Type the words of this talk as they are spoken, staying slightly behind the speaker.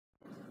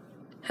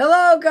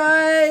Hello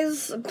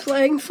guys, I'm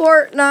playing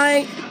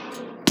Fortnite.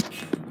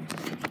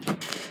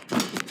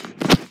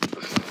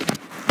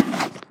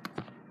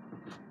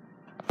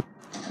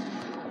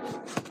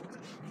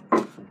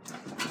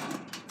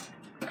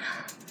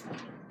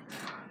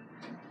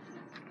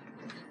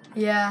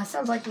 Yeah,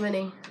 sounds like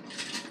Minnie.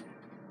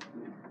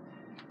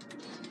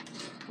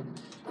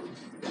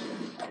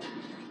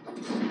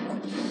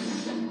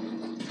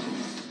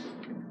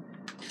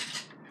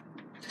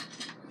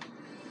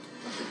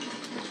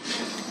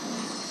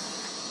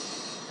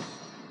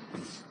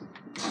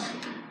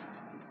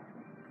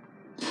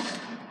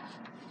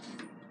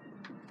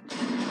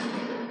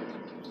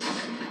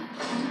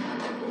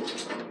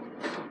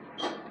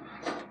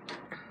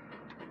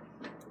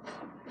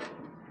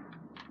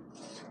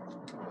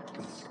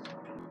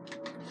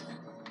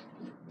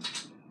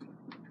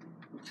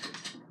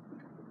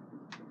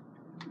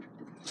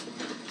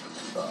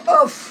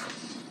 Oof.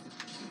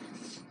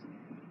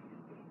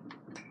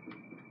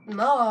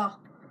 No.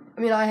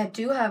 I mean, I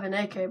do have an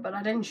AK, but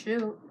I didn't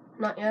shoot.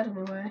 Not yet,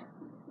 anyway.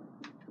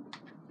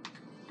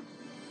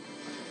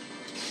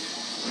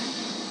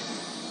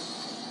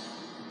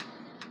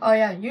 Oh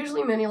yeah,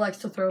 usually Minnie likes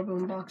to throw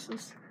boom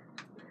boxes.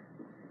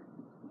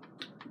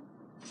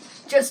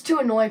 Just to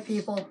annoy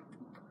people.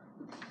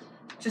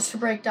 Just to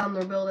break down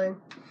their building.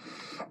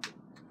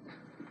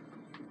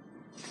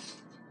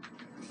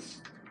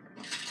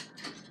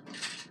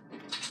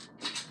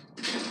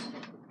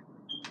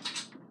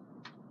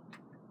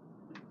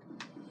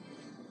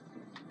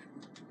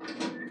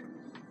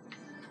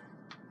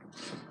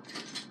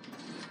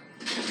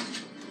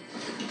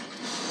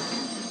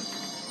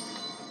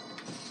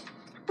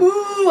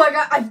 Ooh,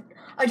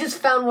 I just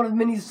found one of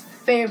Minnie's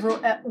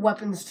favorite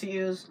weapons to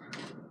use.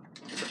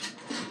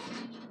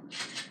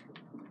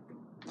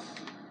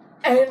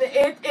 And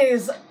it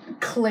is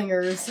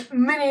clingers.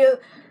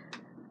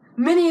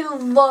 Minnie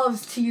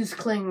loves to use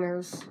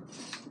clingers.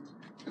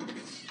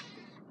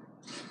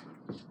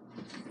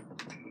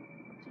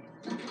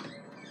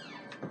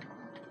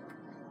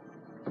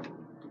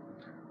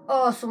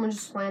 Oh, someone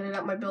just landed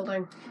at my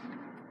building.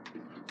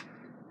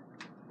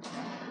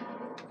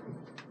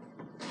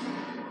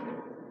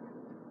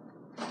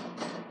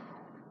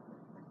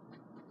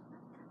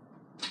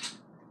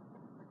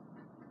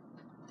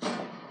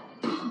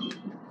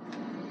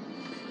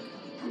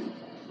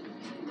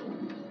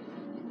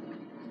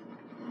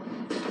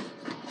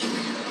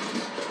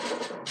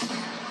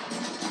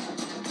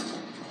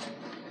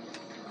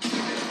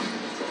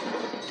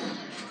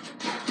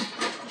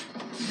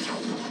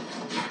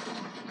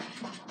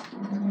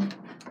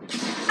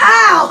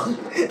 Ow!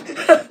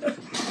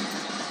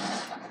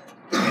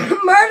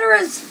 Murder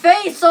his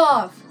face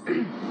off!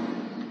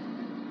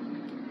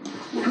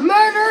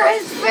 Murder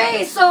his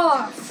face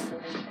off!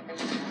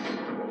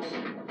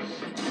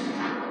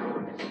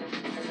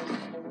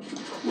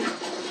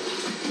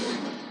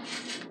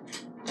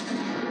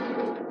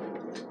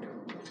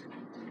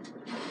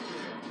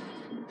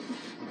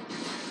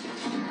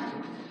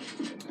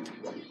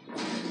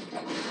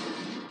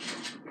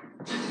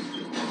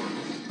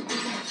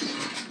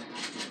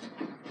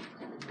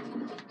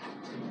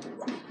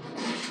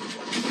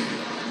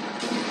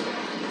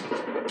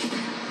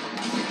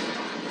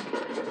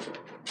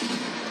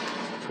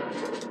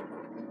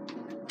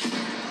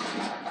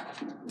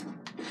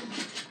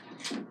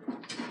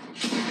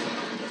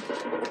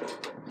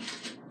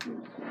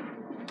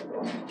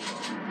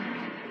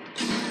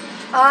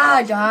 Ah,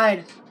 I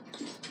died.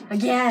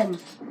 Again.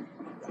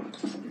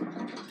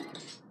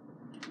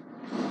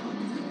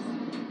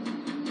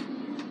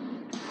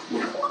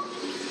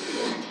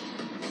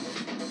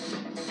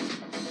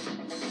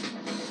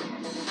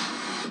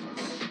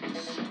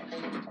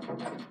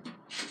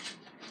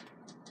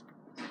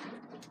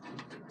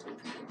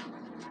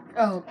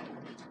 Oh.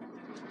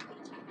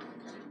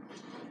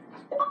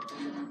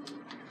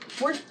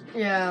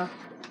 Yeah.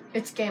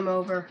 It's game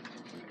over.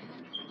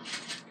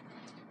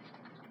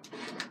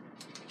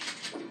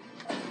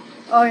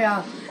 Oh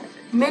yeah,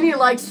 Minnie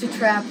likes to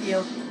trap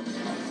you.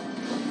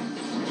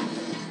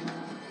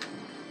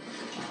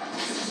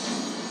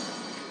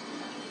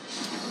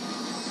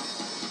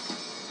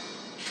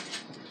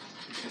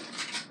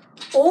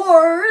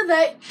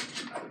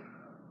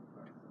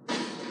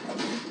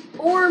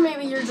 Or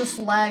maybe you're just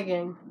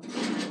lagging.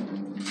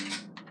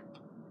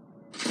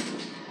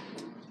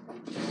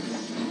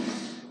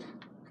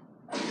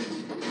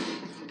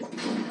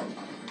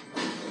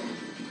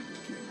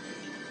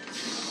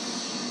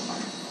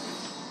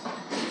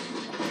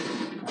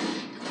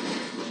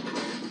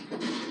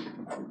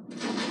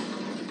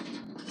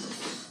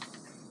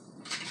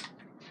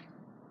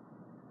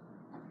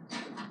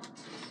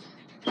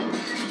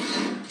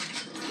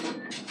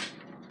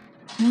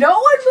 No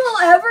one will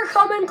ever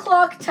come in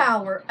Clock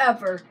Tower,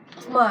 ever.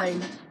 It's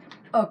mine.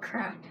 Oh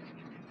crap.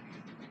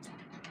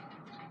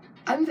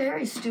 I'm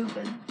very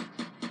stupid.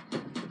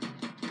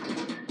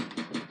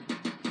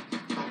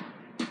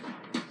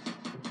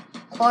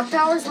 Clock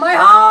Tower's my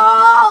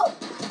home!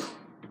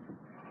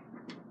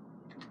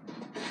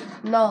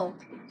 No.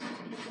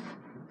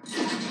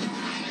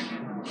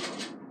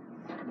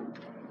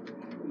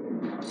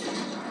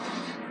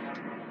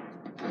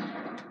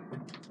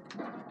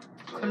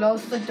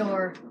 Close the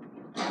door.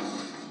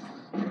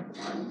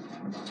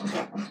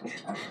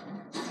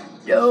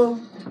 No.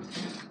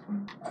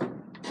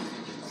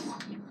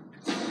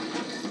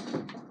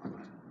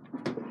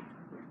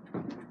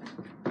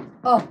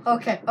 Oh,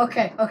 okay.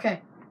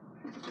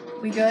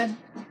 We good?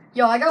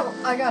 Yo, I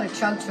got a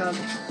chug.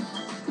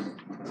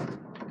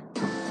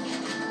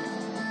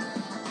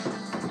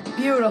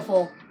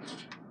 Beautiful.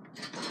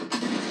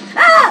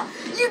 Ah!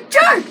 You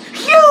jerk!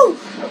 You!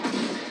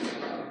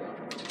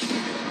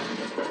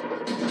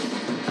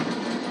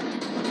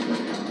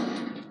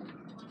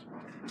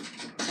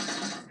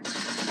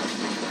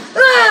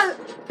 Ah!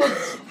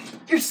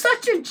 You're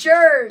such a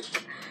jerk.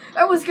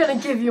 I was gonna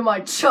give you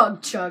my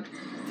chug.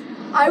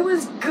 I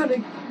was gonna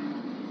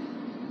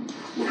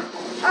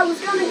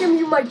give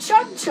you my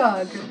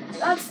chug.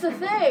 That's the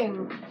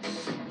thing.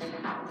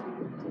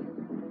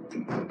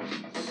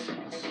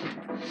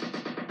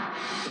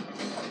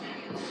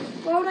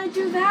 Why would I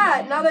do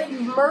that now that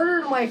you've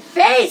murdered my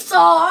face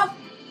off?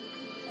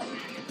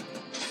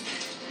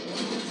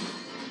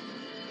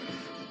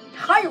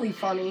 Highly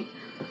funny,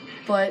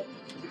 but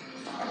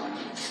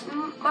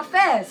my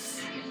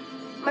face.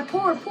 My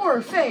poor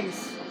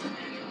face.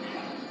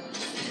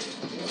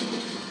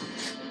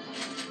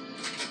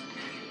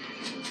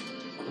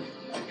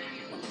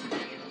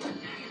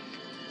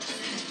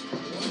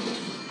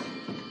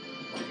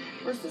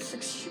 Where's the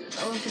 6-shooter?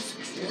 I want the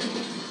 6-shooter.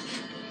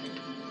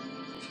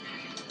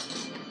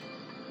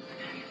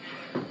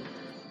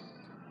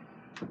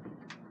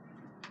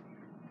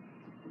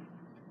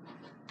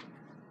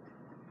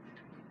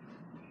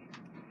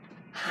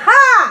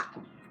 Ha!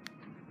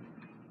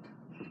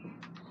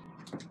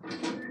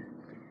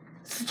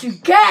 That's what you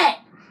get!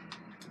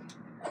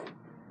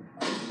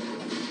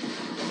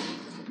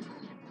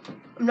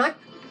 I'm not...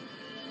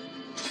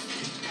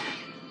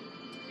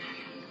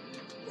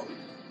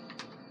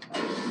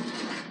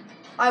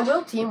 I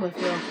will team with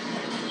you.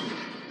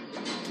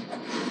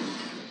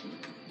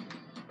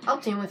 I'll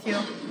team with you.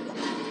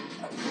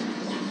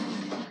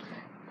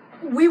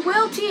 We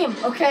will team,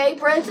 okay?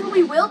 Branson,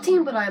 we will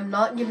team, but I am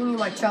not giving you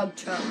my chug.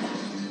 Too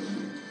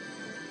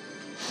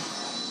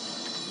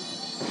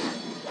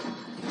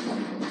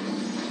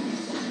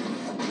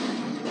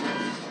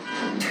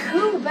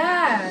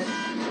bad.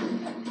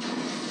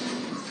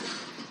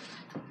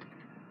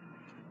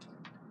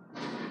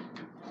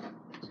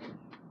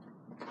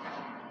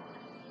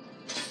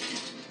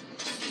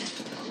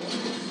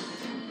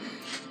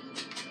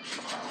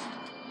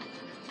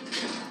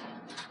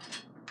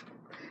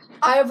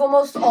 I have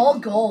almost all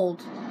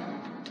gold.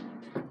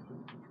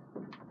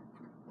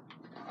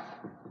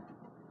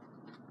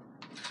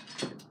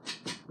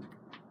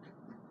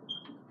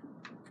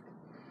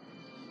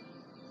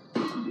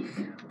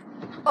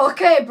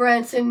 Okay,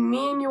 Branson,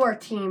 me and you are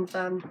teamed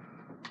then.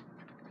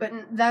 But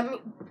that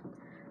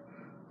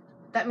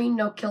mean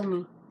no kill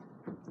me.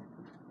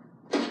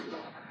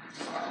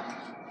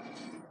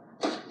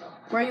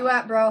 Where you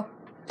at, bro?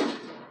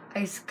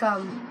 I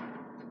scum.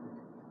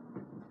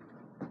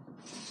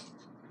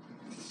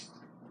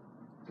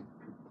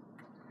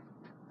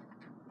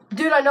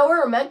 Dude, I know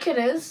where a medkit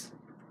is.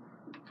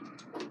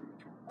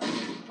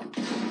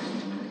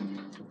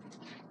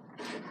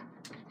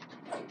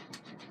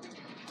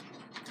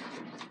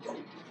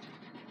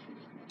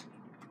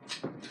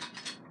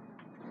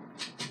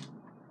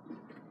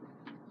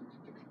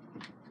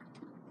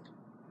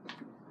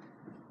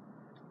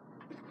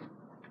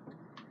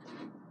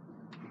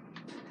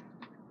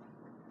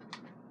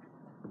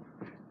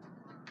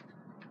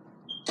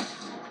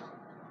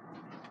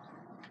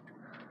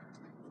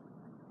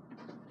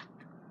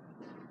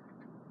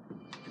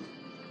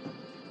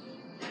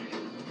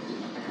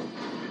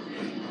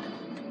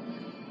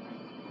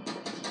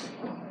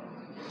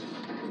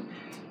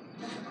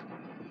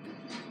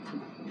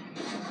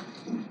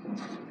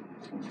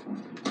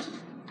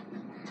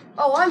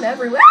 Oh, I'm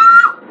everywhere.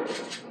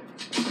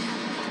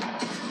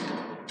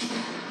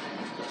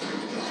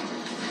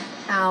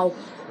 Ow.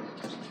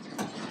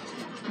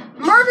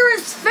 Murder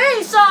his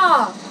face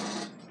off!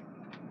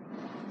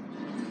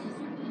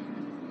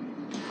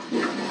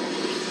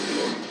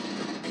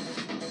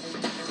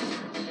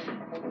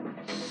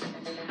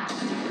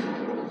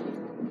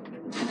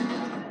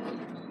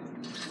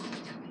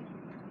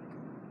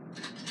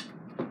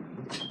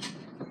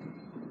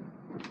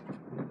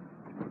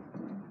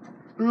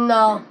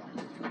 No.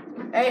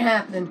 Ain't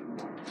happening.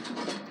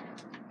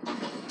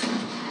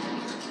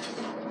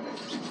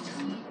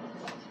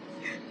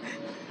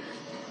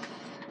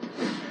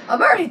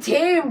 I'm already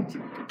teamed.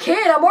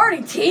 Kid, I'm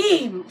already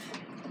teamed.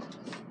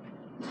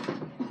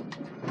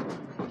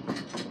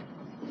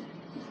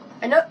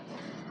 I know.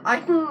 I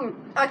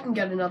can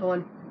get another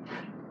one.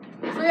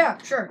 So yeah,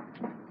 sure.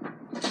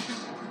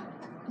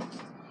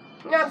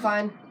 Yeah, I'm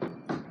fine.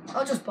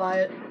 I'll just buy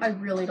it. I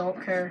really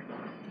don't care.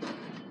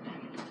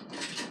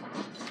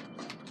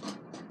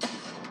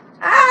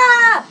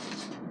 Ah!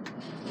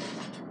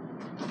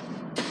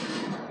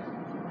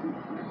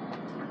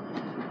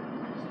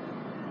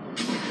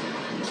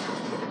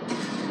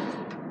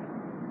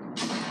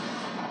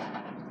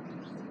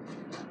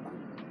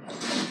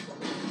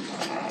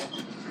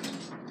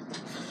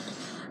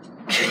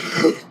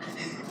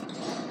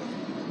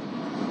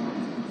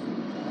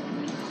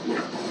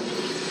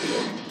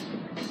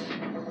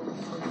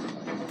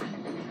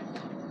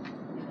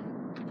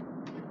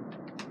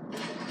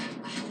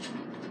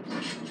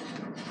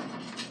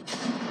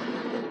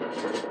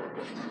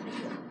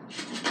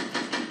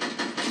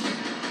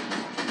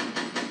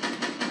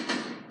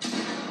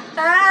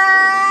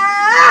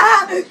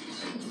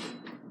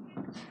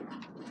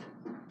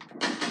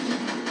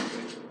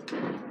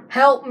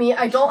 Help me,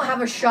 I don't have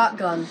a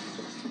shotgun.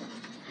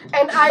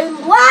 And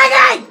I'm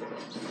lagging!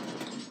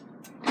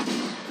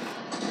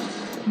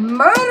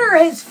 Murder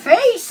his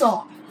face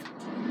off!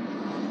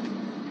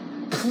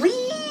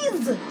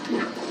 Please!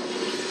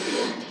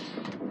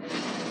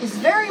 It's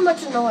very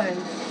much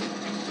annoying.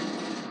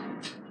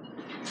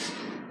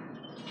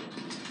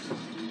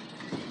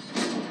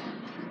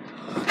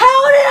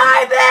 How did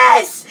I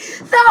miss?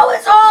 That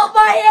was all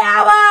my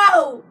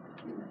ammo!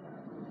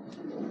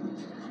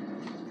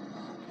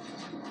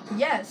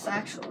 Yes,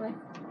 actually.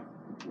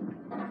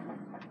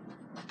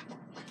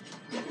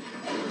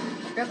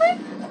 Really?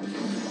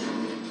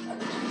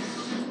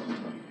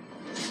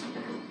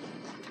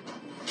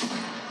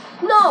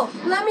 No,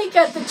 let me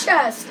get the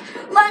chest.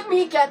 Let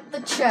me get the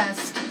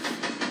chest.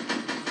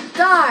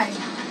 Die.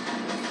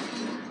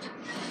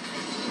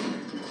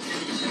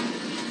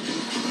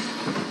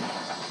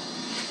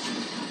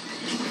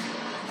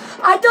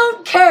 I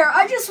don't care.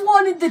 I just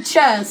wanted the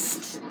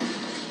chest.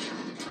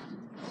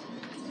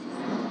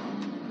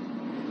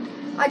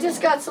 I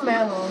just got some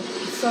ammo.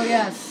 So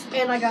yes,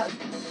 and I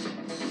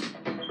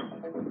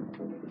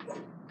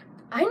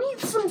need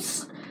some...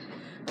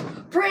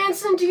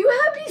 Branson, do you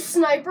have any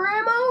sniper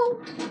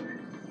ammo?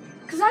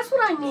 Because that's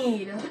what I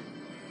need.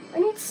 I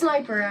need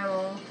sniper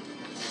ammo.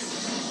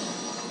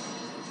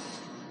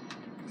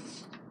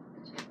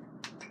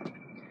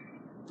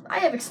 I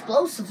have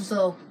explosives,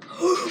 though.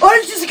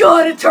 I just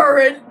got a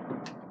turret!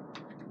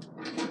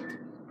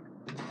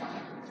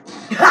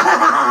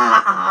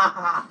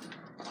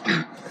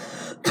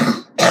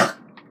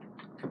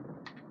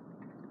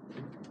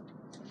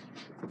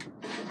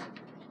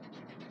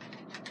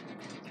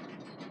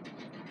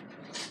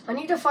 I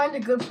need to find a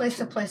good place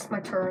to place my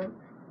turret.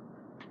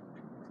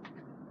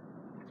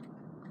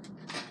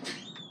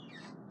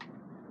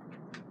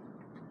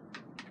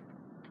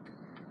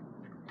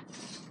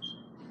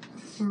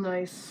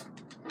 Nice.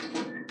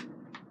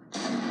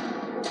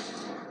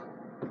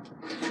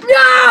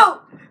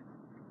 No!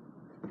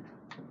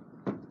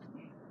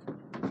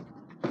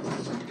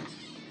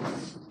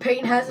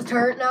 Peyton has a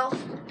turret now.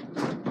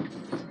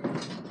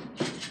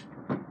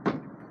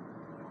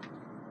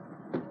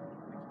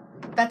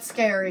 That's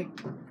scary.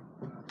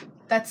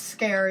 That's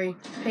scary.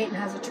 Peyton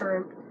has a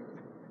turret.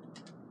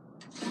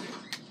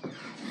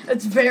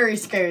 It's very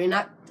scary,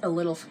 not a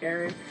little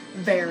scary.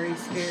 Very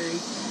scary.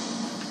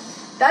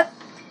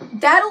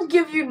 That'll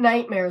give you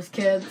nightmares,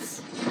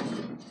 kids.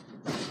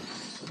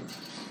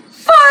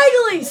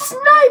 Finally,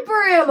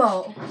 sniper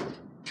ammo!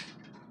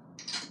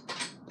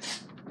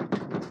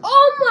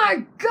 Oh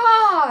my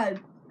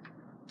god!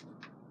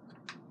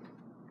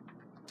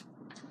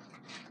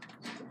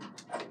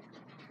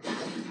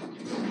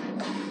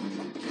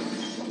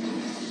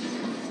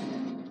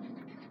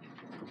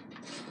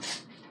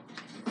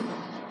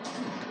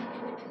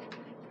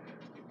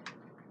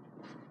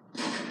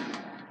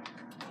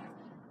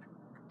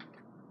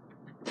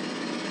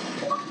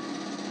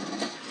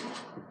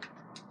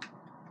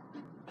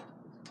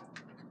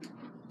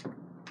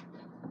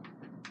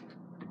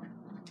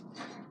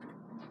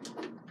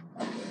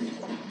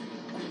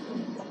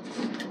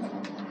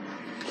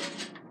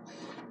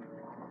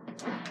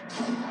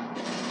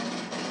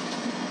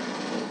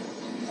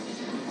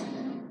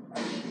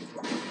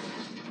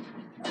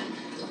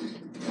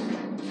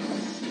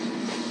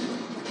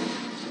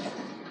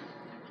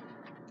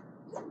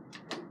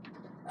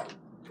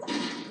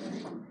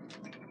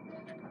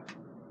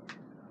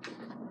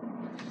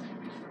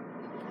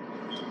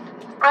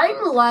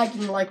 I'm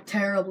lagging like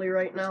terribly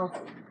right now.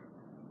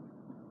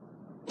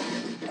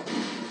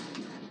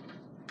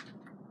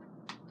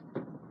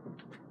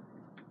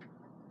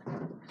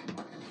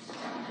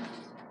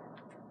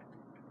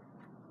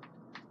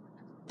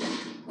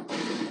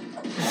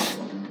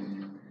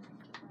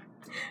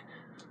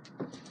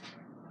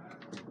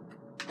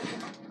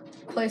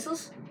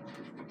 Places?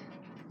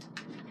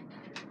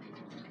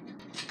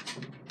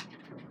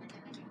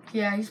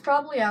 Yeah, he's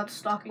probably out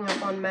stocking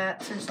up on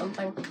mats or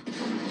something.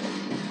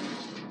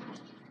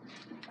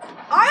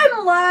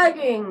 I'm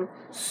lagging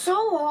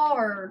so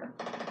hard,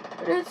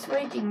 and it's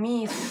making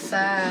me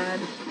sad.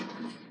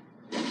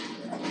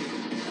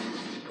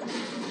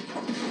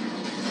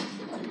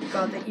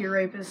 God, the ear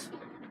rape is...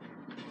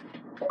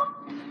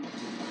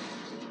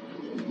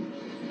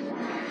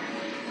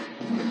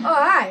 Oh,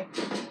 hi!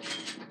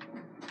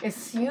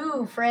 It's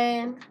you,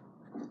 friend.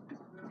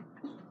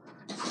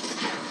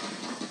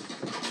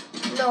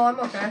 No, I'm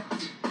okay.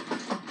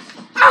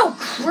 Oh,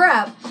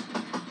 crap!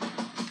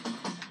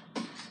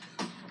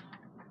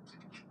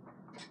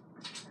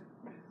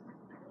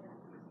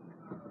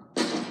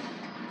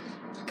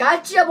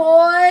 Gotcha,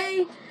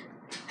 boy!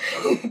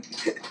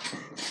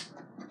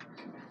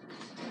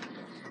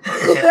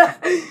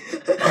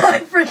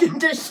 I freaking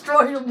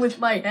destroyed him with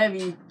my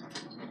heavy.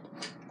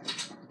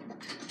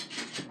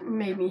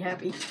 Made me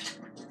happy.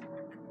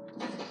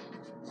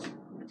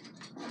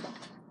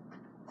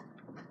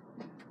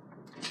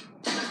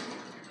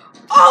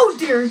 Oh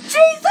dear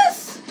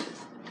Jesus!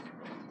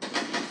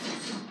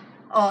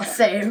 Oh,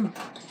 same.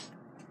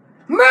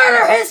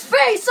 Murder his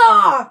face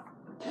off!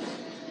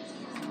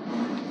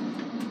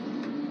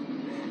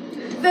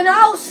 Then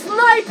I'll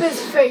snipe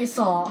his face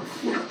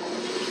off.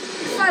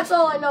 That's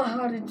all I know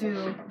how to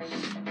do.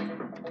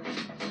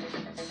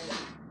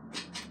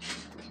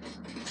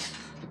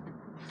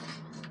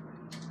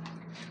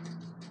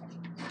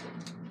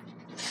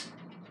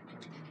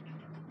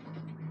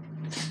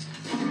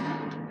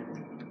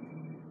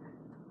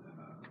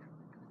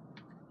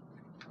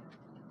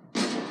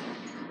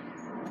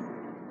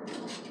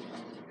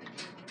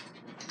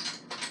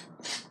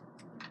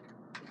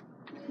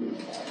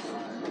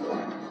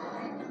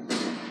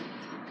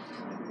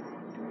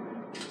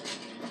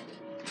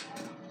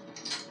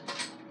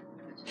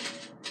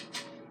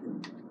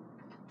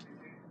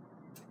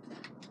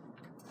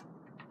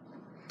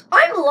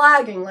 I'm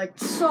lagging like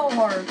so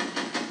hard.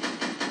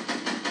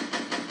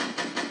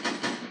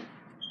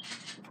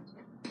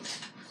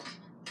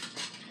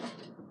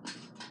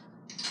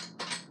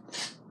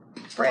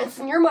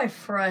 Branson, you're my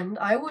friend.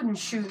 I wouldn't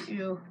shoot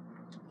you.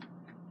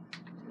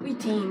 We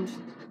teamed.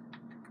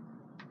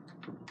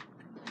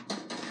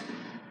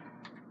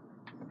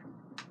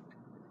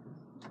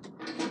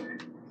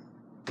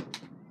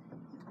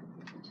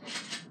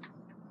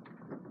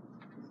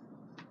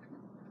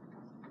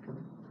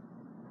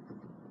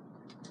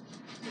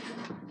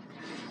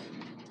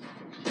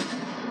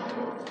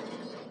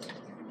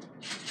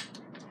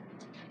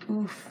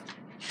 Oof.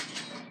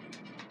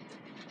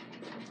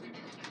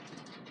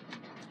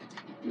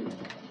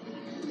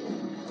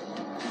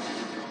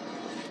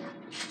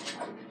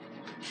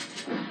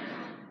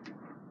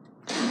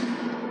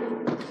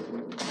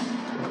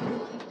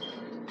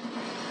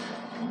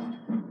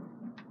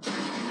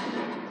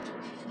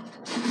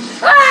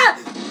 Ah!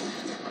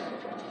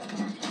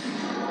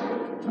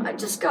 I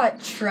just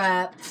got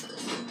trapped.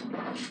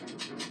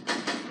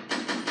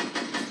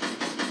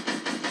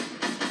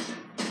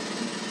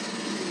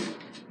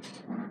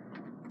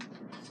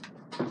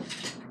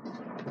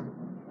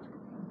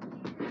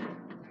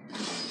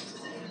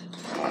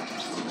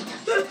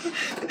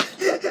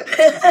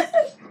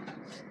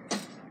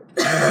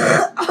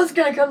 I was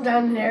gonna come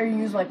down in there and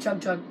use my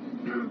chug chug.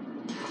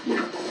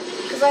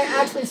 Because I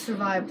actually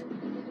survived.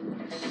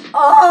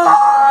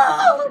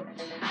 Oh!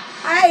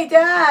 I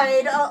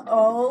died!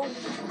 Uh-oh.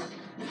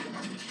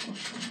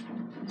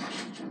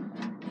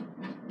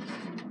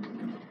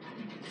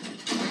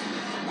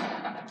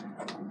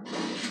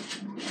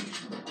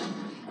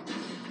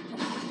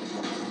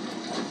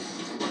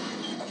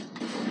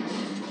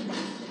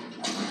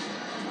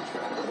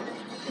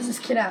 Where's this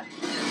kid at?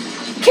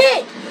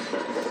 Kid!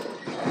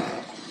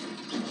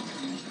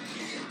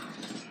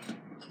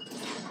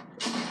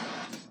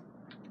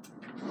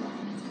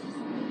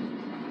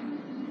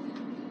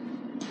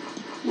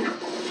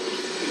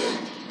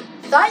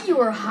 Thought you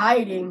were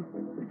hiding.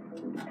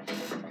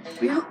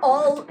 We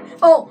all...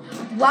 Oh,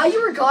 while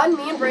you were gone,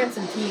 me and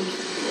Branson teamed.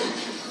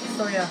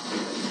 So, yeah.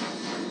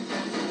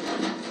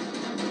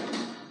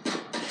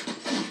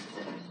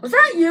 Was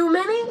that you,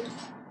 Minnie?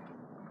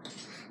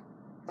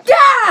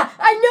 Yeah!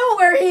 I know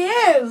where he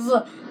is!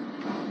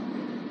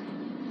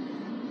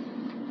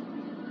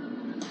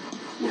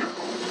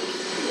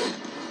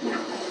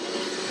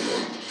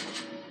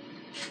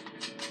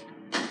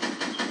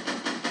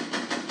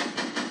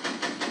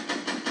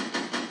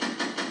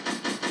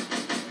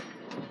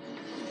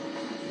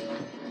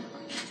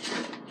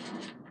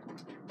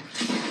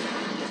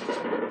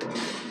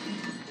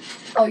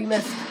 Oh, you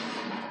missed.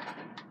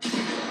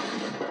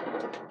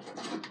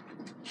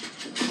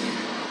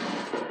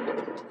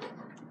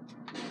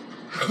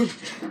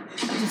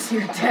 I just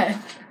hear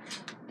death.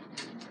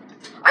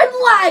 I'm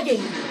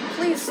lagging!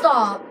 Please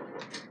stop.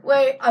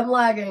 Wait, I'm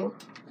lagging.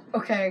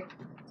 Okay.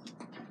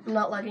 I'm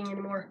not lagging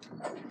anymore.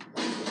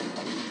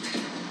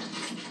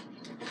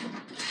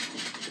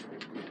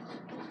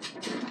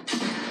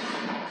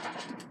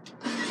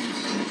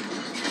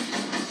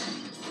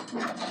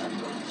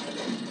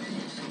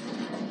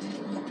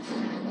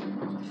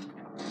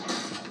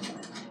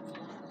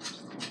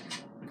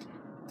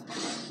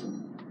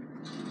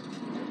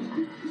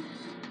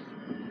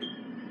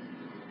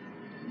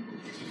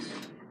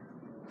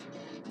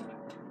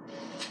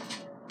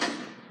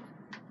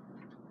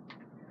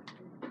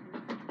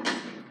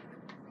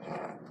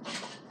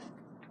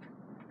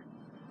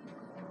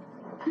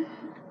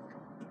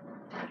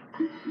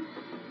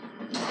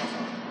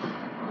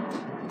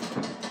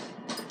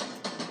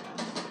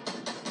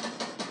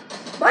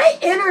 My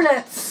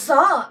internet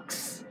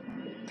sucks.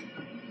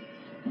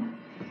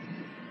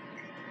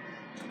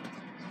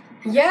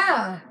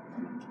 Yeah.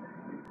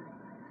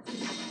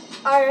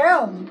 I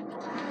am.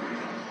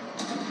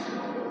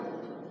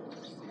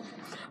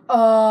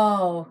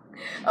 Oh.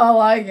 Oh,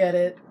 I get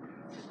it.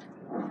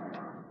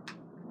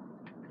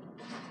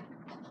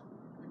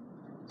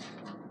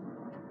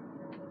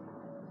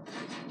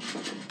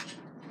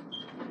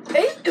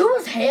 It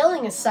was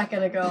hailing a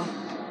second ago.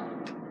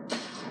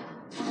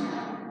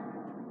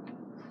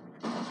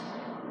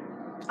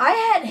 I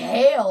had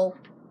hail.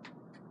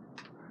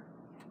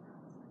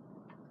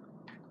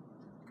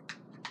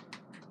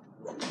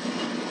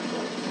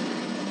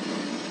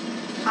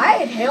 I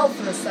had hail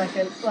for a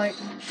second, like...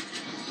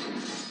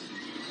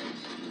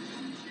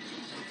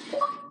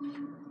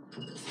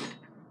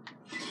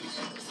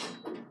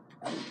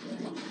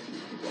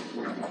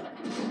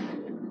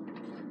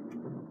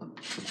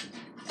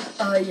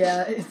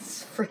 Yeah,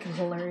 it's freaking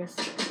hilarious.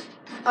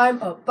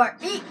 I'm a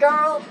Barbie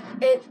girl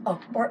in a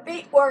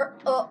Barbie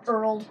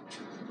world.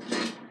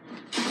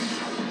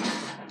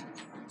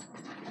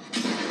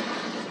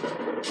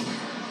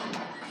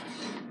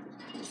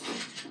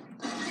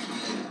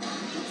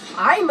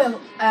 I'm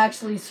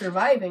actually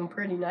surviving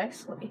pretty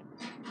nicely.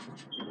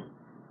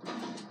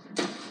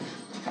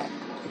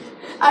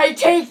 I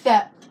take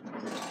that.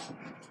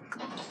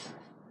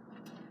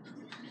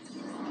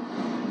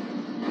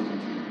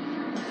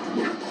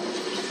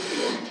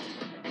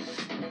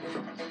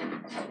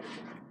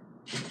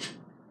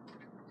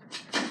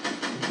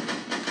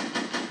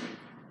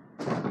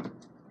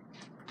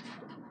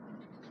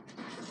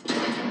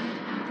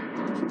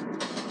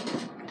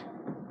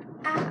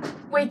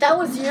 Wait, that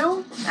was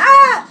you?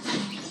 Ah!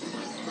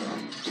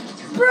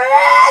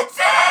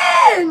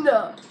 Branson!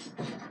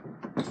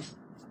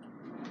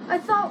 I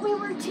thought we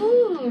were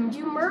teamed.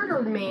 You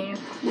murdered me.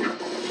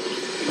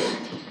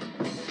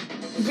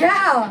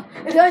 Yeah,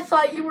 and I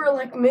thought you were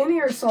like Minnie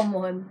or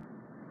someone.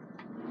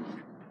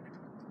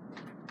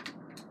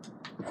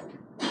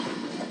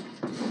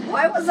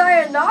 Why was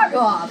I a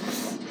knockoff?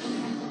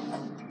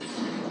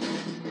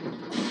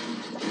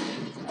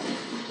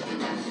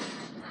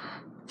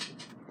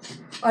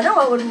 I know,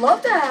 I would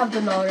love to have the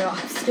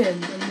knockoff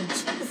skin. I mean,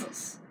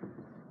 Jesus.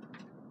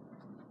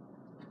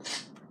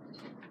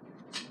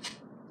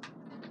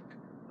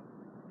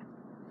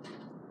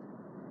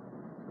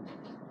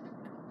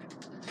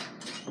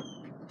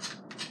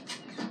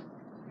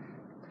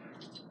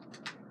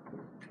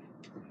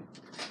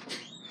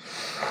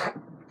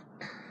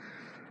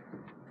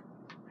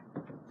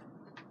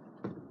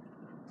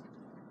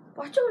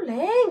 Watch your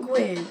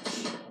language.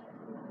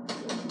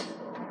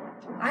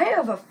 I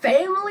have a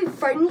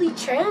family-friendly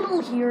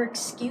channel here,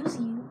 excuse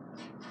you.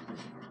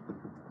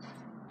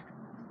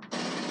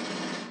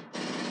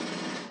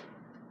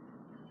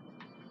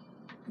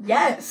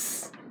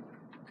 Yes.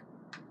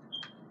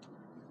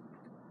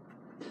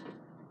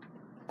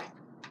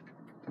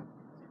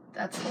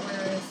 That's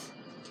hilarious.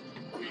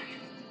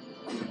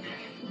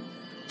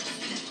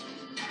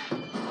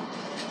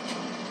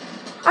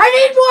 I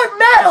need more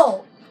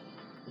metal!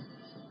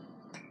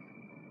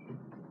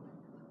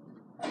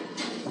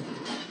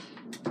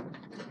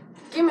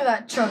 Give me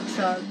that chug.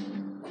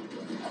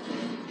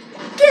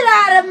 Get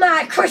out of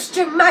my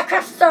Christian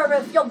Minecraft server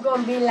if you're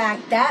gonna be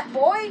like that,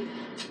 boy!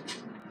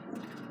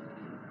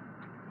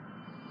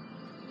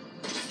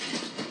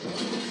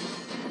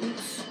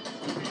 Oops.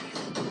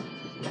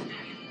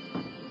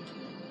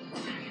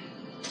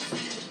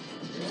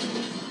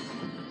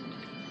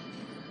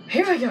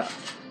 Here we go.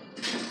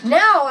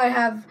 Now I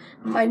have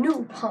my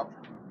new pump.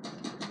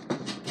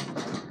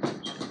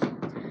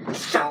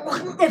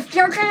 So, if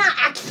you're gonna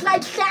act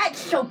like that,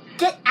 so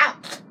get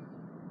out.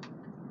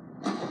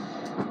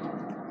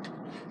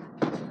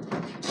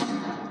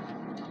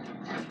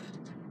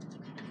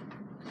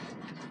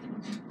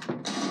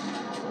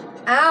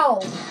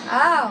 Ow.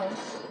 Ow.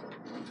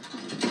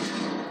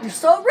 You're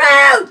so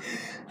rude!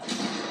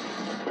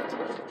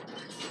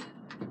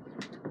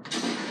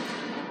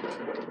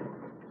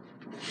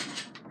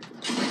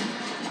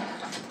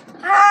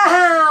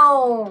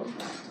 Ow!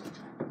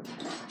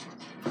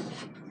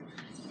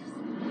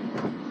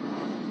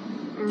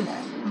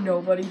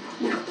 Nobody.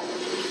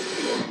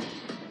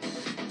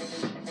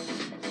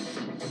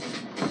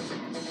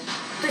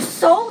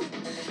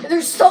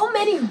 There's so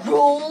many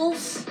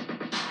rules.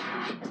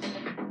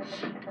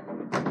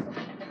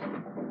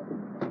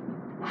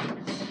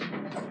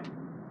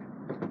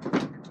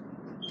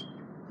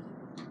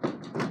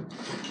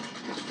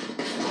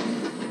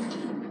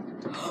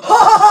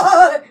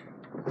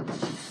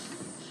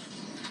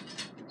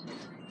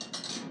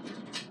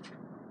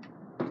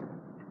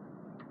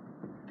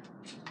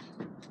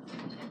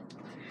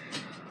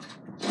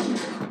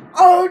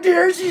 Oh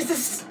dear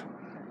Jesus!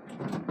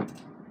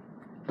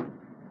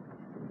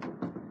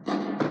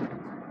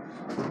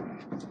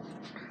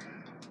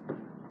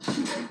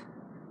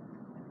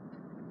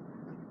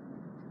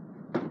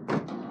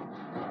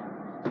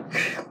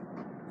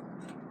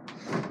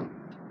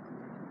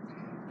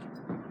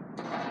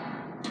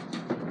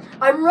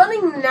 I'm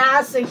running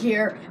NASA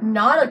here,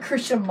 not a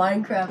Christian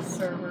Minecraft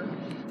server.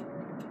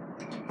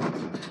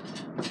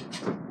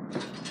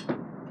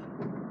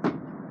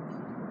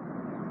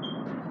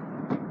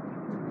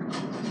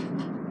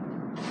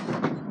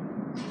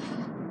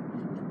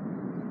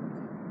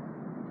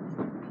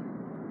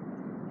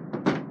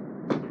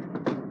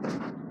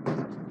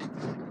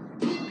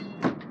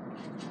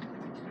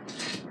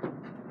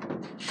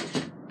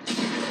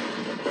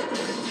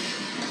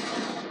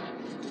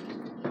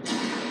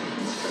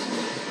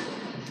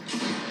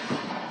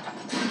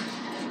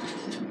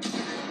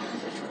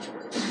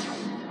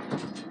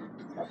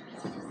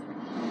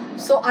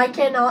 So I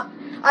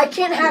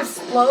can't have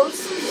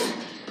explosives?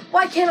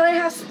 Why can't I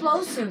have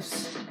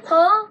explosives?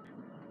 Huh?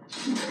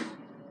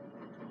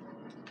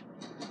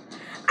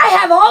 I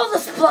have all the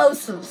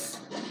explosives!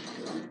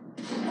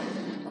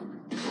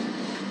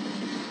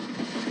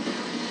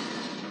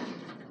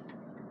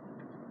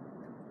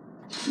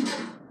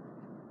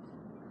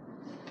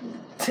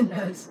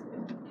 Tenez.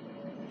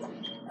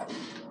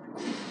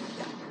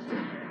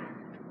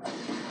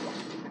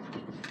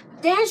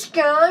 Thanks,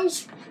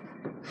 guys.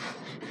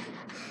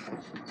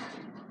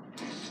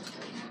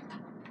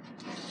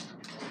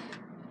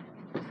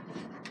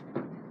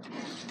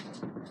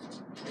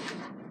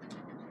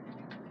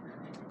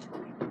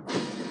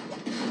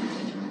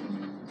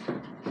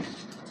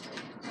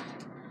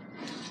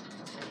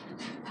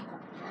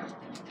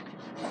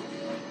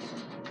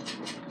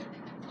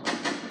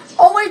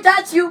 Oh wait,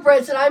 that's you,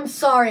 Brinson. I'm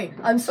sorry.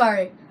 I'm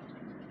sorry.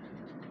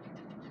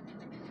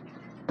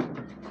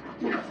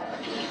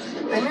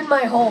 I'm in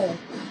my hole.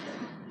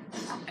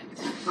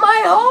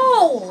 My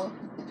hole!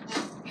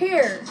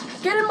 Here,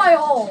 get in my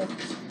hole.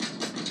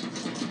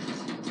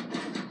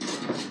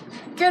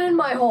 Get in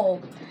my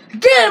hole.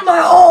 Get in my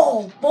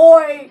hole,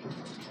 boy!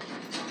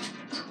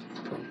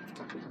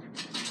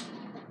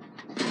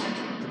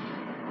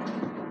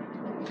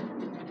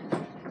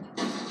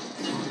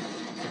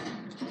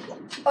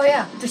 Oh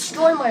yeah,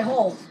 destroy my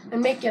hole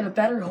and make it a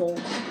better hole.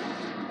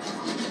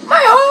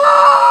 My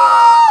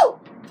hole!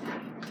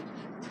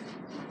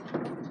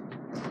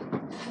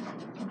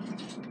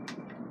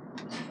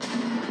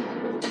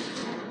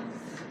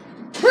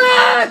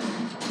 Ah!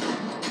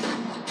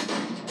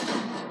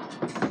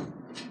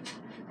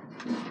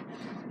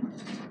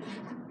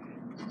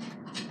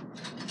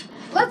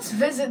 Let's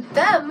visit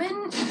them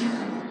and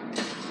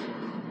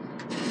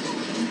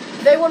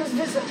they want to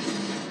visit.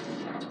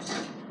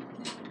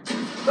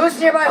 Who's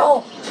near my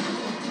hole?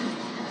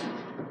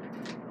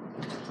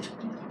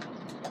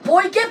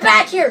 Boy, get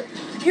back here!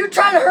 You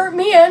trying to hurt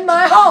me and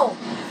my hole!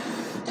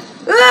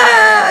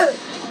 Ah!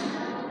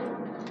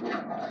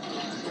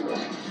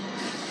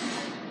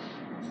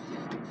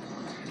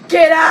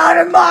 Get out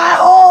of my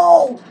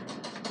hole!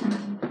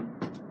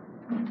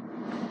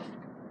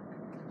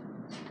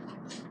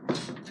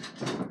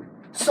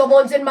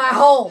 Someone's in my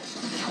hole.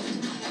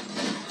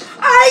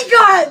 I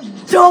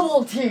got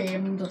double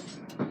teamed.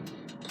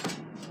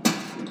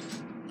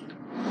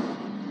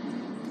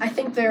 I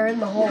think they're in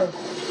the hole.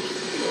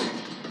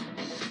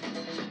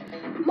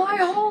 My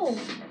hole!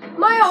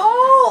 My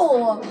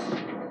hole!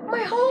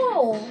 My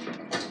hole!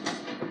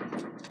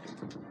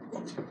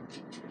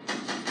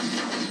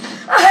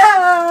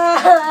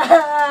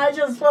 I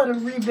just want to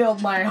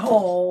rebuild my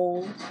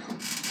hole.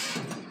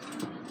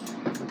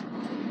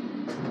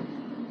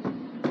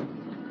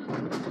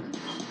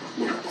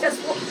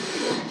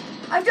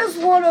 I just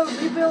want to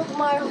rebuild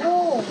my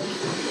hole.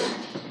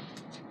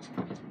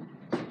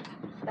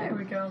 There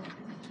we go.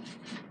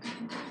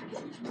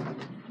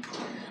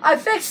 I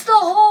fixed the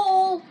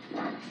hole!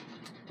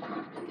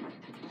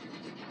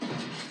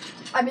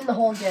 I'm in the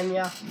hole again,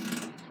 yeah.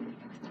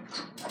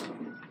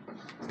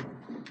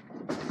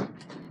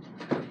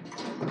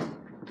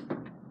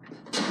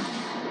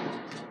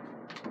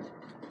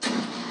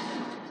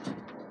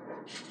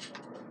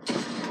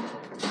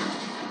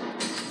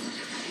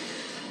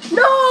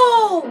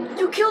 No!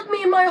 You killed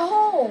me in my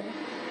hole!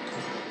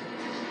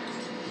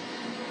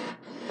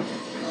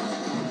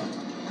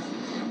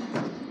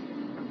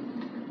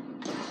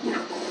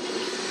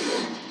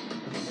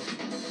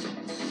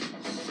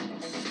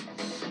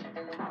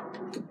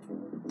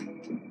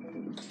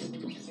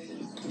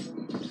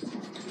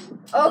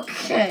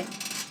 Okay.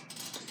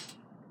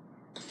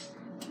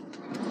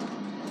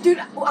 Dude,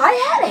 I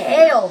had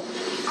hail.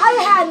 I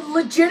had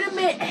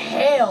legitimate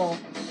hail.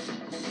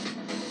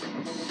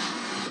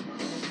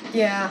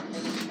 Yeah.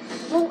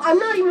 Well,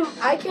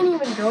 I can't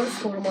even go to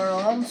school tomorrow.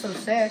 I'm so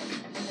sick.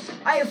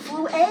 I have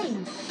flu A.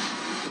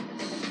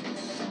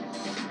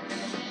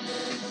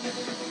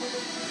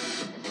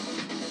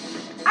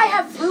 I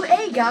have flu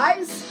A,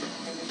 guys.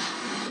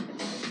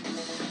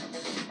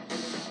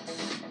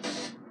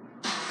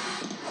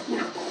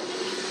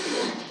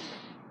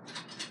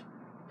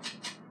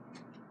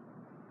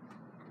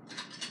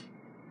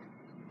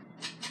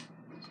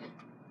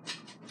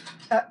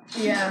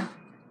 Yeah.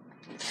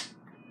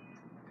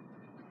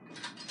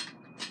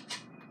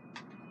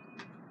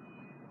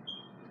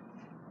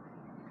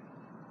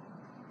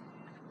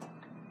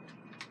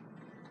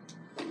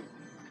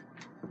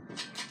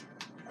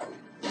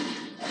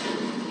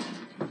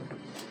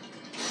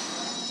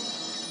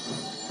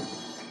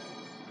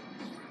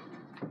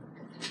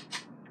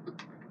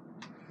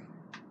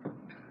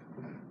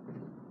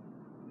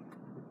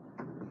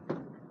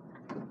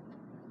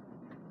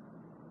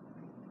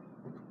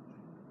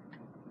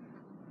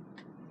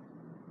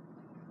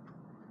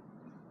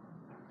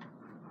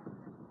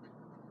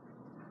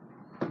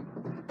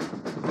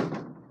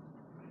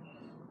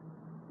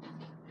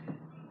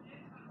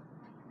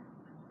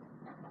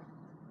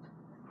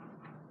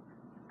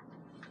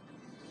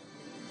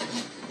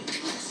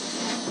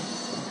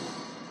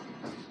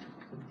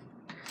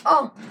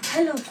 Oh,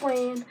 hello,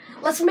 friend.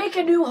 Let's make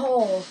a new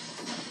hole.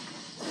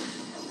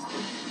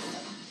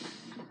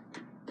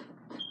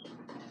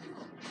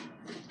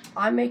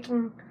 I'm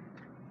making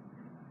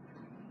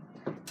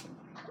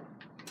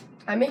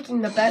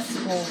the best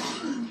hole.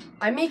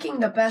 I'm making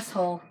the best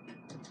hole.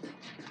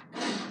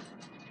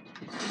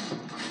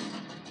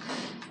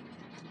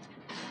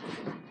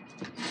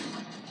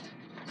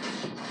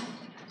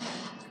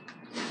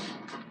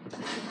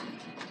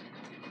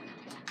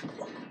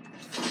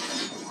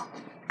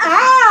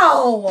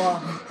 No!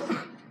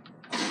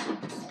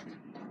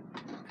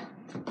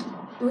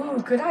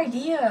 Ooh, good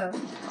idea.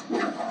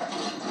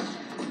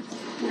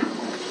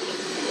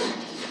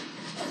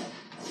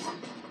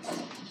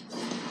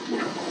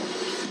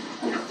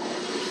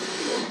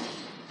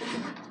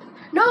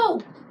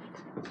 No!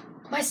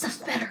 My stuff's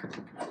better.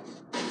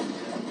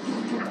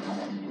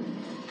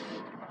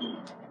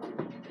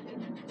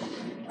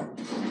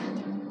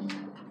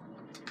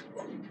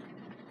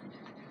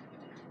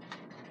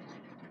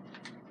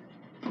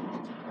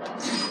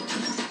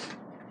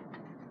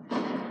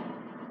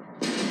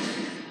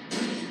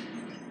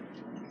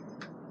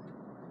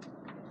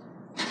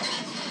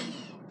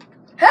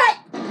 Hey!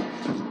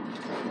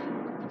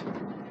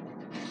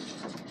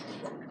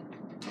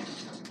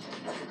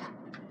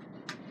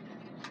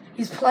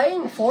 He's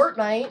playing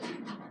Fortnite.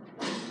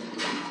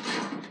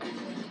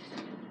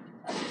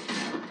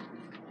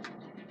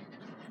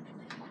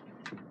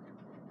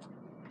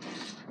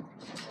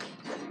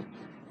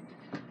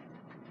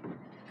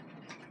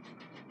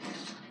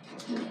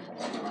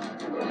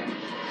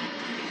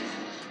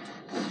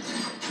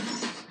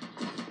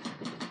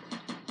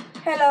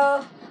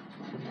 Hello.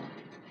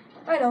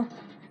 I know.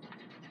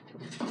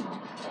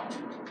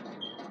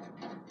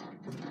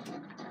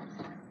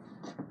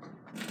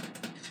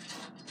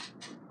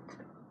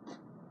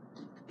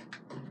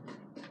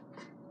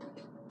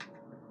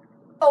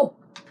 Oh,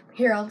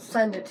 here, I'll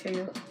send it to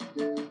you.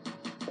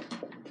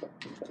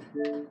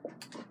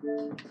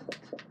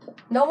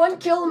 No one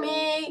kill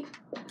me!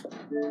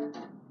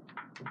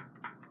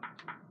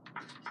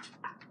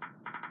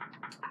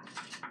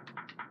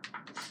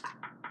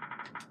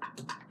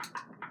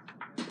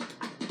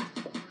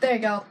 There you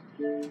go.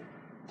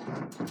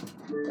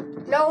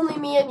 Now only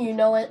me and you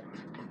know it.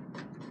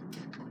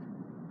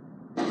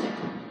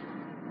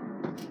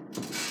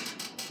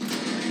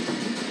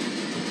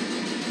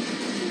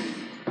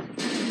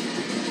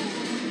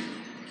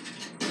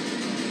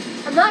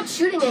 I'm not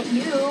shooting at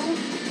you.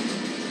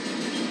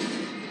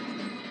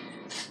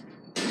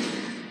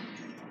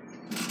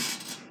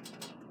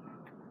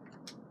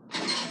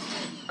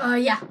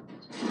 Yeah.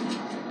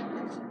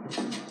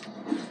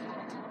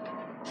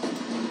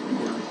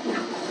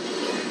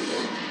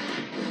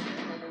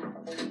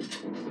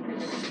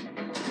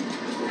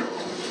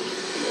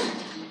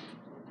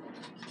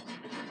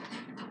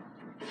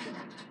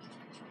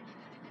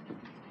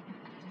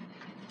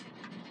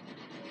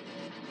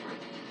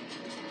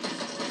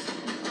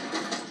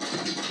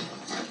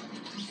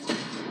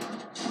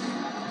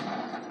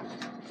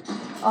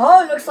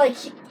 Oh, it looks like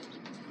he...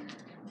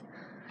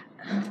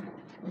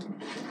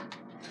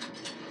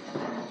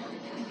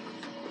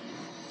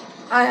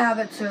 I have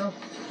it too.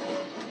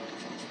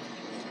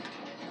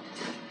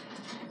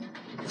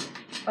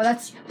 Oh,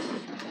 that's...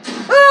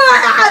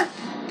 Ah!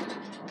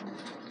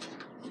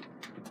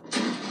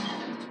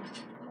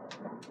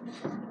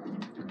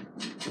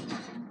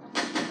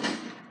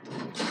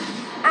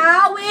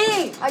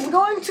 Owie! I'm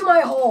going to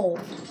my hole.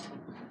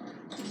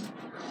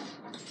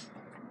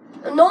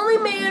 And only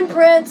me and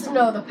Prince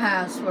know the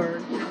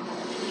password.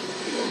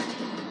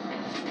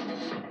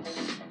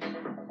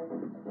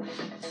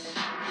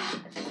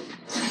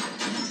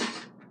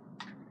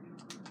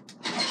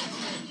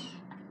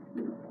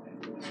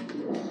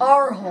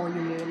 Our hole,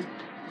 you mean?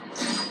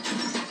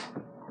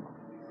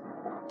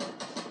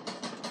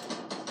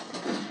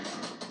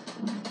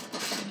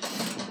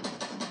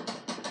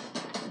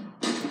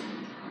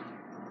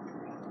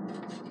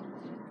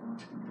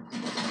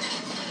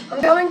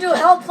 I'm going to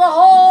help the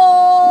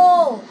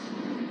hole!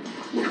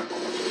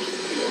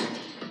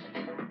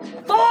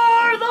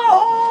 For the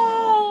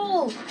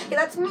hole! Hey,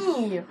 that's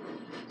me.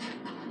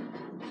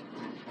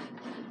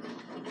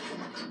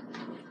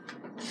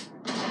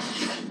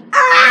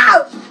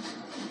 Ow!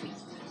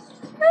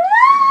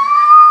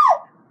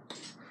 Ah!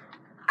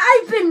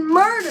 I've been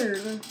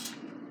murdered.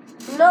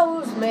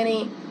 Knows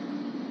Minnie.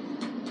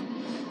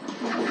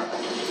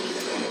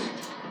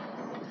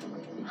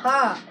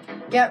 Ha!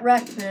 Get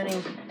wrecked,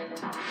 Minnie.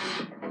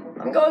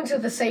 I'm going to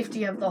the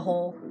safety of the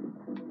hole.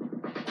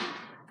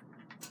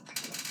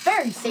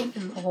 Very safe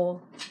in the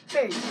hole.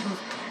 Very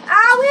safe.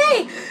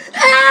 Owie!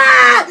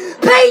 Ah!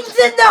 Paint's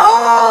in the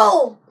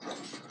hole!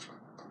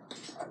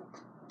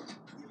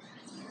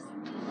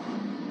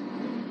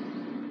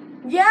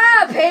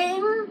 Yeah,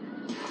 Peyton!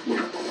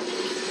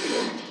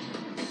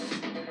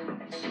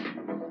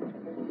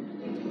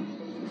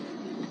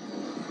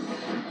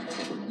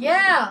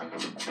 Yeah!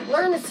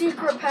 Learn the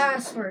secret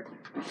password.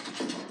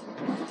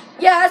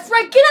 Yeah, that's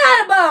right. Get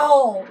out of my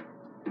hole!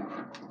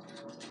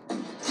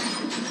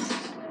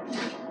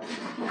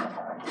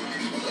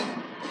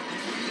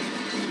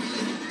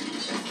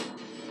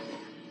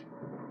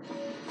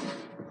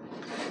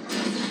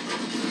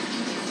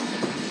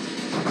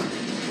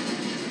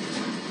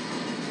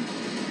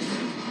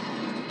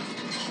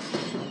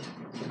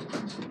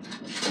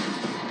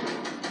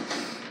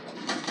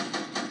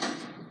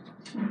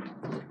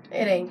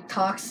 It ain't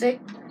toxic.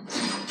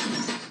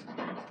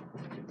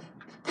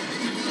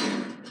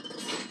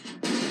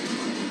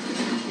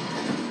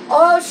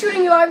 Oh, I was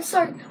shooting you. I'm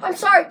sorry. I'm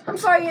sorry. I'm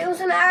sorry. It was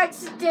an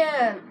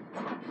accident.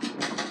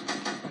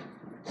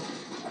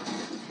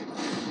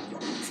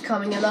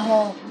 coming in the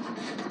hole.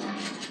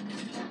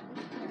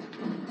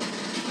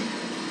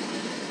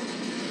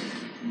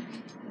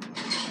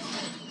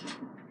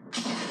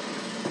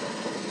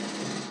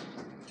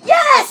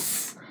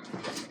 Yes!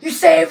 You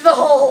saved the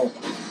hole!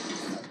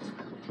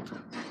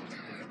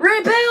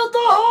 Rebuild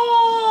the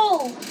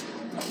hole!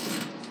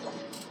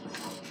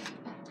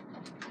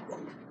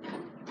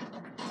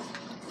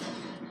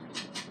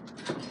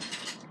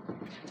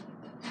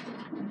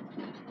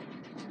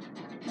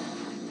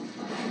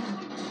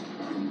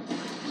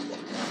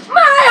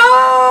 My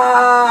hole!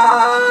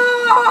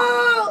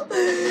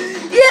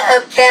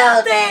 You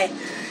killed it!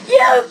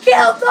 You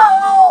killed the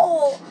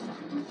hole!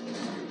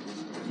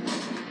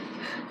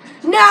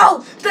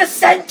 Now the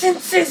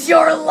sentence is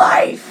your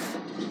life!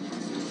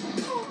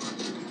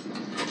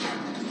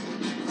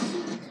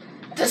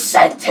 The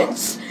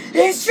sentence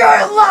is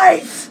your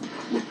life!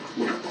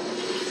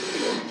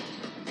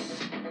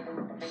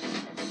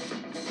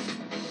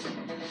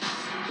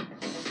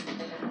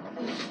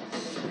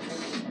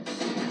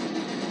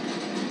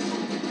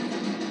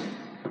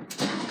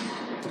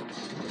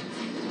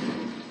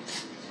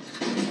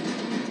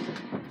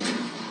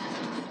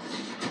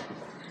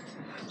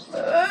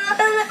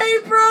 They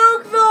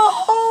broke the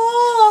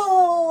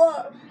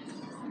hole!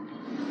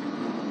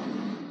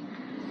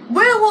 We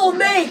will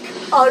make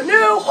a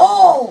new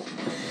hole,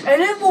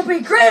 and it will be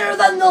greater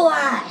than the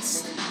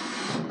last.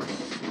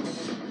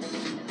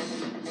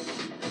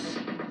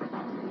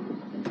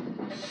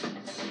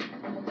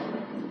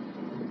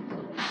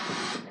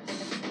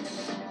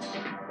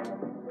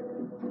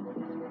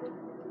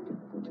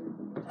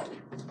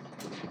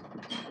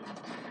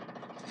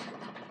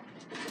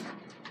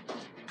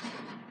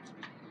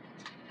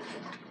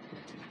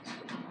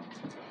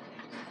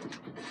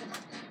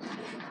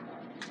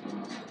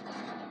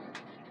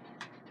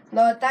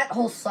 No, that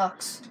hole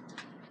sucks.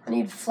 I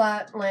need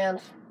flat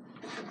land.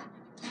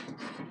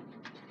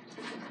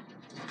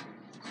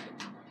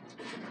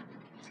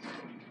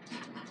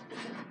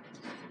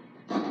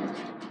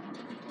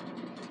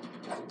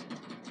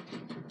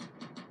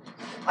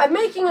 I'm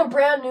making a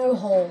brand new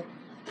hole.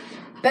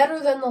 Better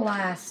than the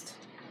last.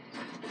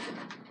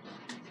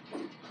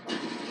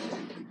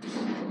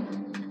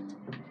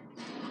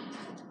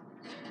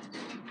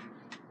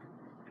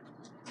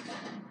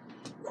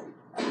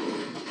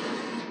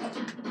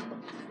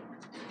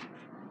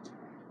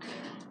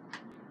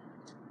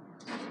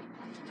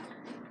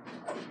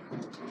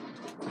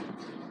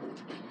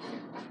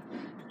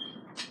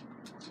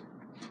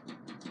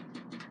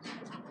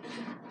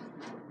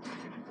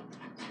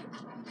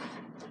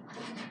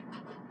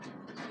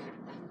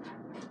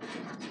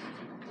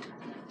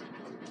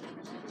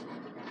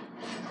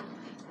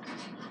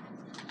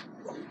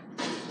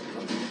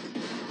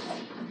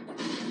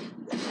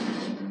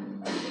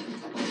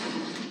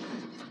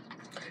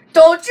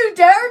 Don't you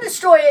dare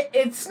destroy it!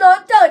 It's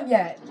not done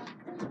yet!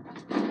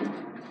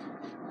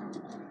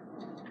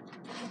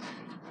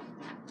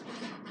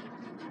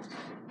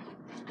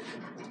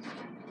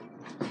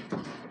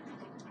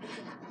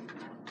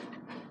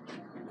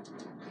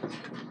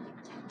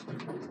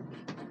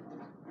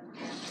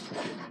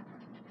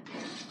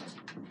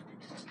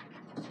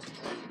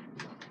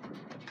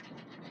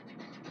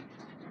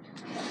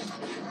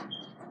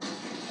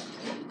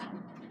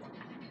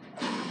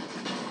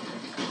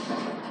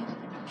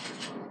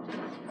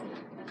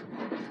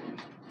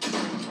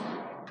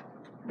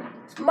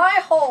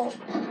 My hole!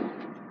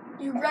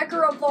 You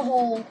wrecker of the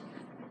hole.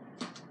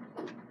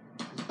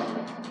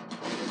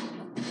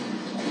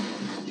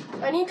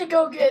 I need to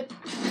go get...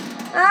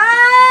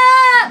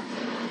 Ah!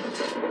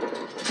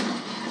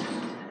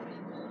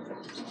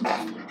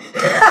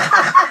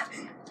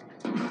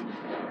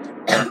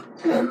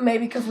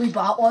 Maybe because we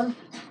bought one.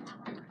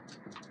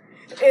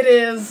 It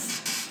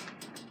is...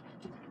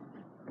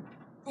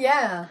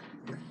 Yeah.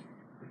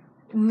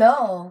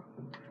 No.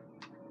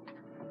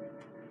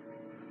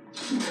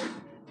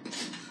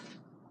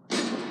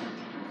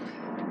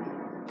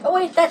 Oh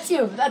wait, that's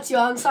you. That's you.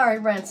 I'm sorry,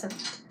 Branson.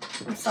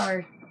 I'm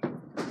sorry.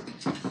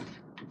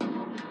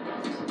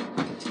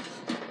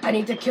 I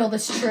need to kill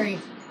this tree.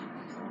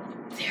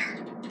 There.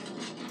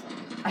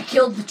 I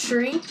killed the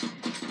tree,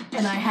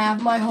 and I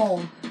have my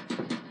hole.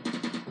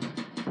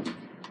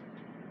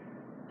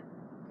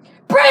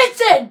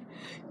 Branson!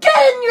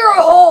 Get in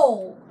your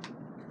hole!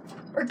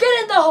 Or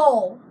get in the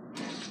hole!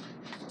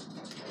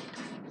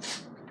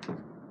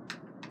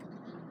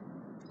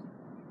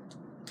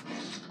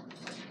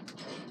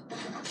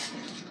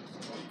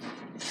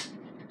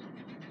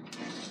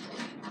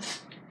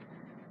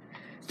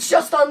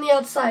 Just on the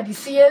outside, you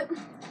see it?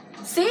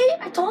 See?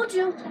 I told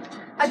you.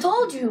 I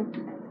told you.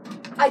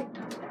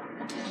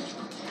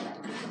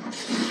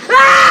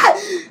 Ah!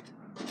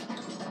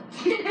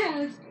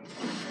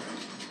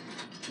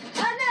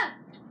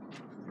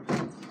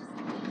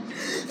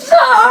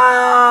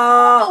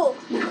 No!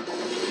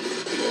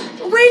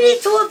 We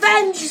need to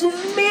avenge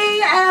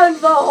me and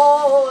the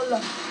hole.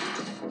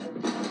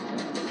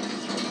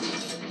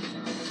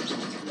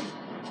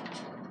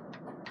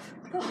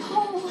 The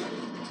hole.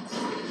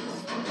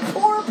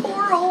 Poor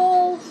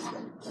hole.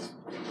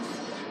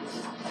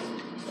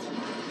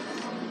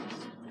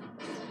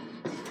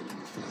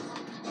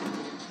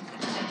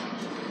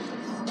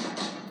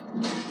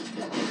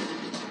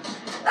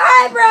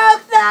 I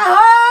broke the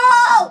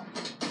hole!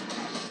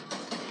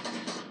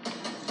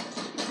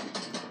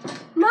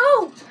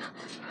 No!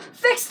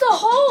 Fix the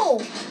hole!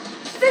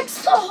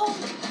 Fix the hole!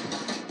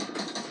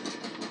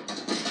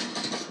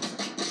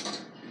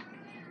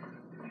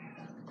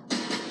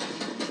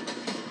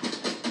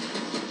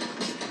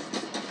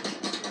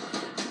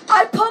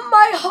 I put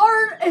my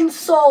heart and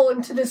soul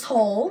into this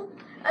hole,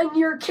 and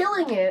you're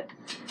killing it.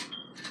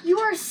 You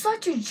are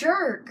such a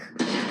jerk.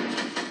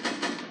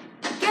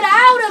 Get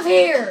out of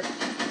here!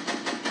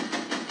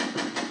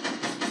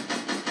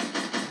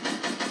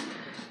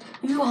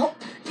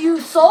 You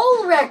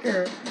soul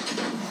wrecker!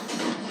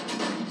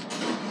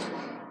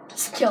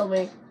 Just kill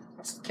me.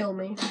 Just kill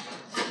me.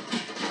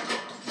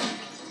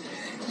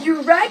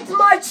 You wrecked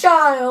my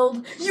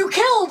child! You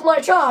killed my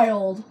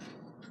child!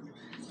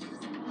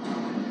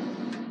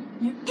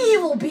 You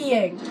evil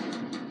being!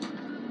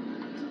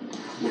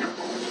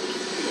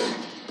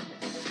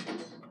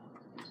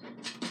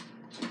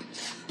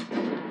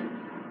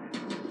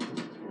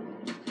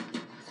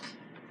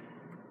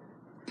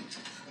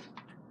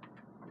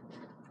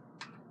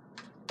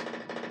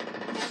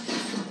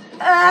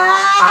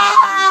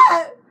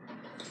 Ah!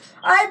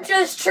 I'm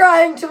just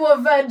trying to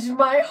avenge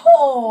my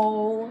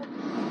hole.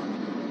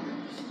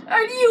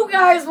 And you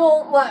guys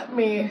won't let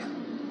me.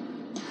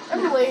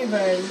 I'm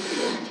leaving.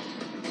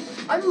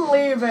 I'm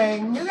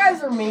leaving. You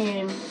guys are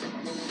mean.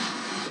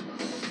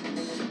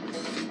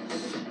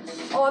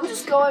 Oh, I'm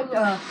just going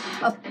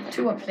up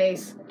to a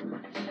place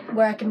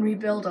where I can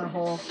rebuild a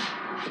hole.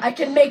 I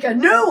can make a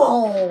new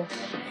hole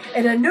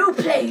in a new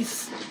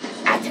place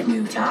at a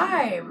new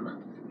time.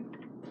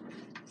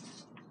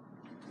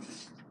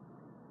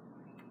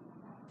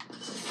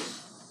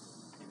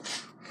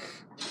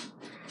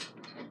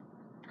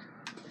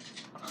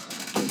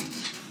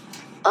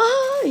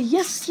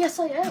 Yes,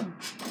 I am.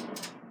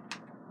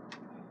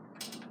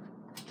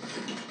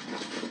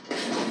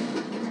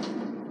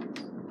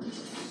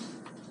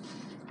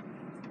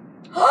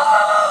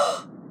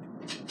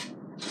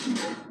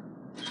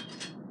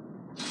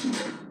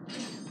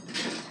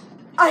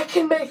 I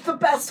can make the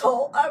best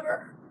hole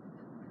ever.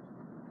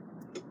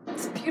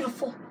 It's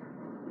beautiful.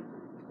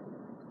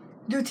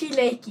 Duty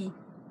Lakey.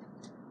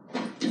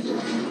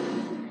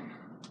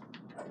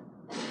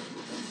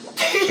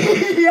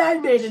 I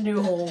made a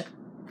new hole.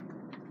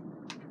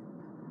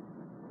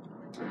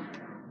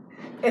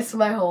 It's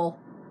my hole.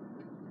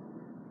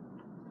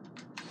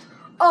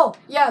 Oh,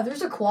 yeah,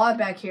 there's a quad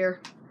back here,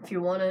 if you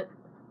want it.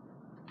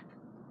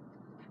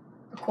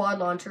 A quad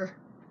launcher.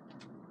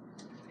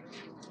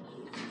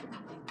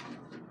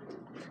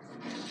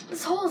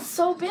 This hole is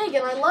so big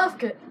and I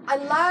love it. I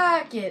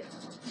like it.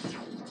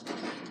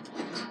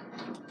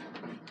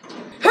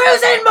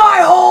 Who's in my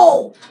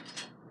hole?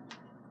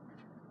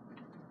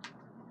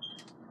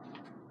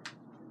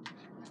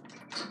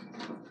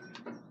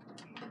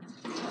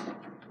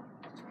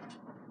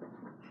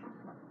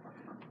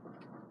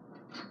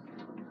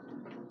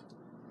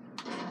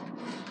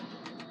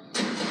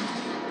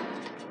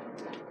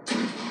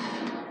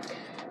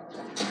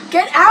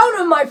 Get out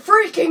of my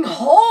freaking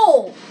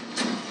hole!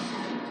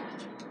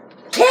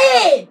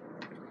 Kid!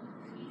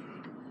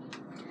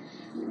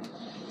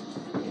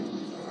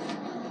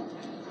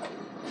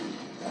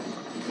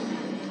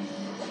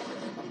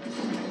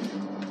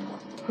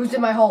 Who's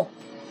in my hole?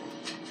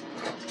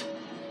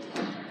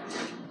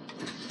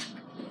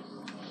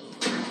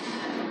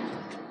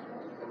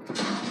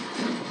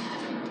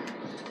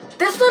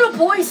 This little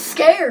boy's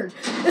scared.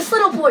 This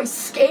little boy's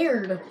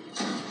scared.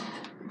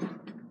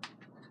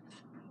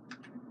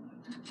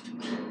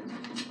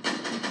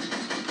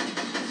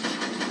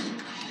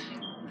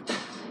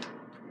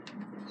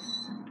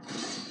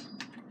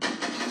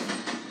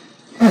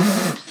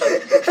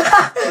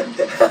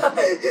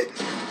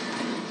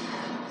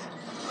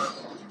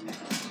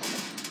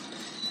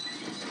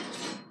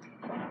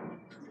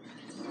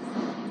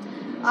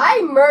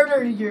 I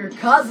murdered your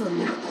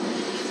cousin.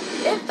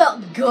 It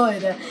felt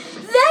good.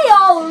 They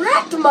all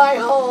wrecked my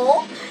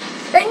hole.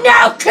 And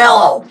now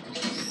kill them!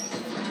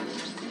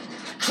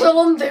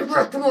 Kill them, they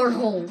wrecked my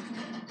hole.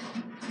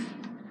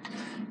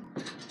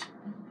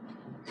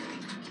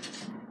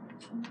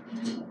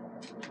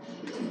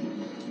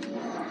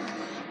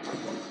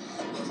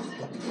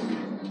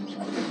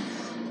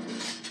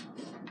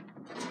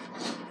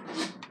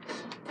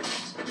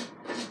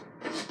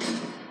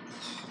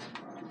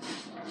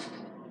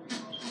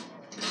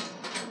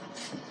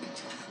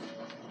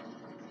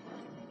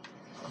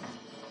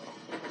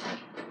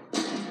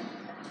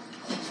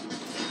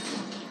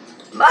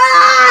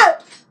 Ah!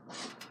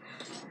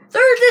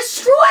 They're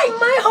destroying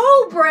my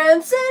hole,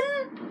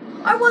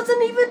 Branson! I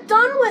wasn't even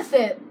done with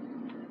it.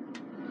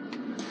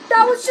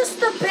 That was just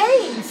the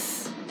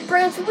base.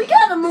 Branson, we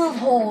gotta move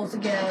holes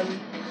again.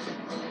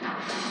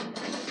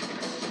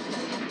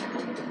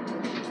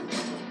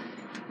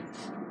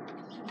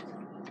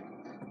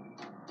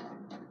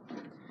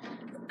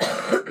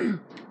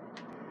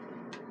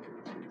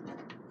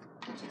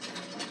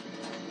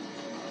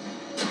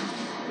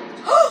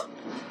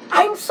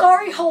 I'm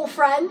sorry, hole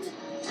friend.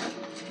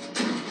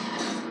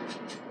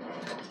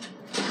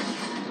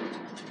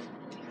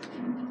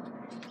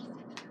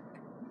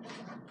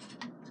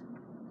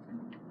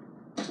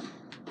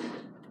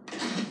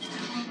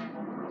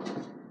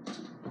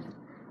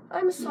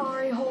 I'm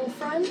sorry, whole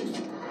friend.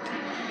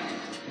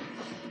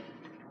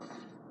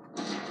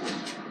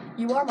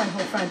 You are my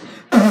whole friend.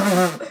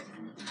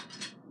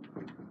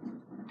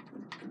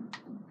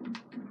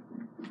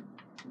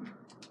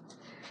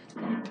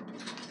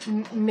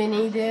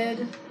 Minnie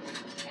did.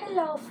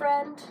 Hello,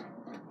 friend.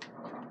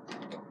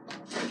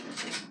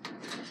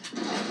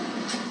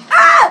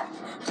 Ah!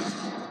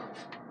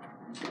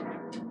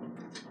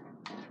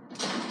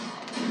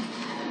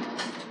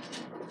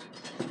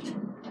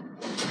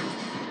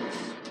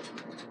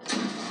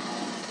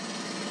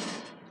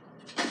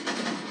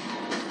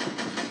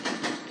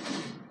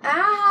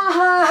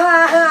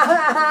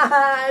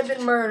 Ah! I've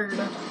been murdered.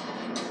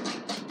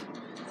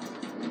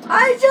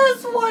 I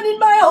just wanted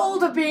my hole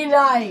to be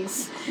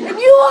nice, and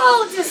you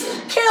all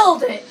just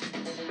killed it.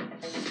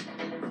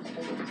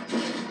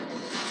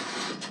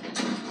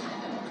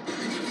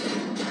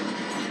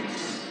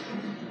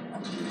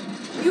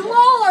 You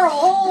all are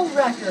hole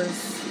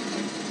wreckers.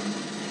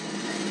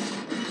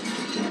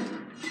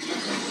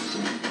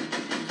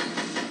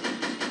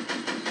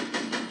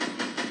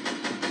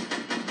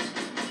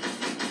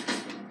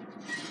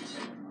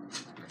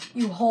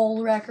 You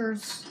hole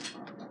wreckers.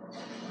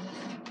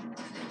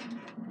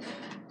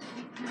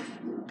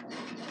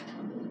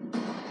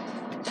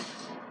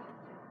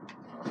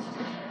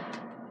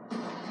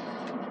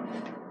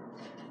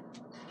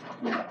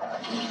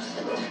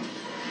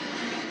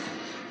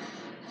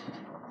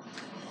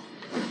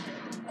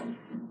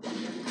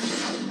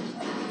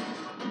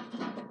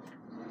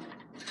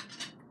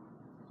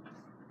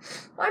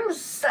 I'm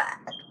sad.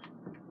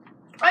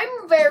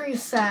 I'm very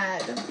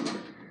sad.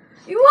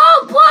 You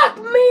all blocked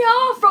me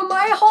off from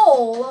my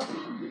hole,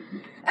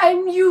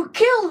 and you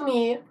killed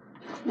me.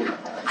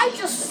 I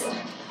just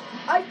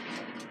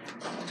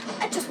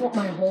want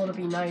my hole to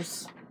be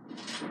nice.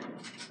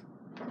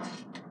 I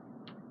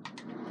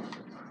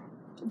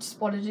just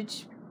wanted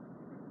it.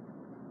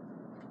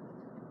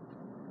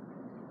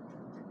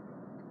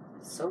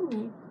 So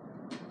mean.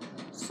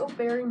 So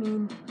very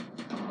mean.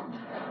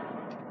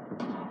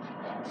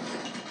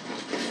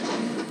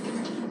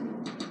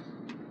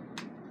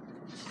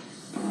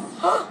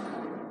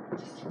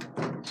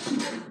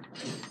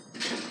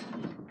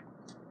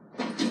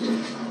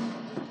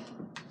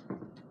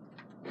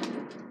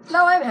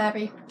 Now I'm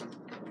happy.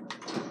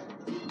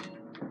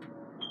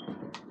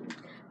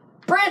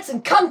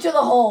 Branson, come to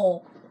the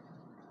hole!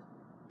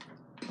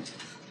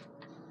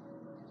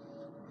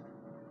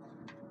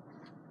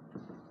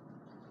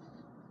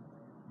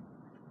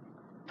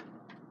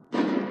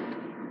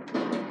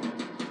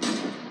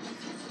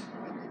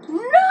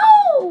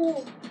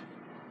 No!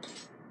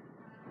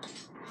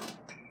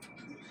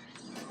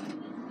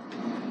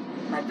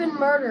 I've been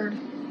murdered.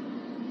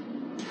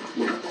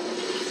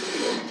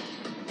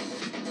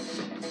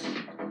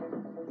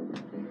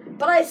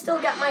 But I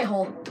still got my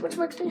hole, which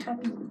makes me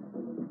happy.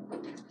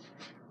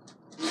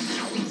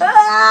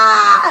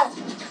 Ah!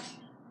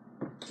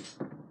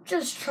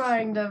 Just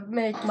trying to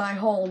make my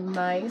hole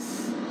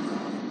nice.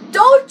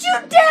 Don't you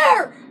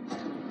dare!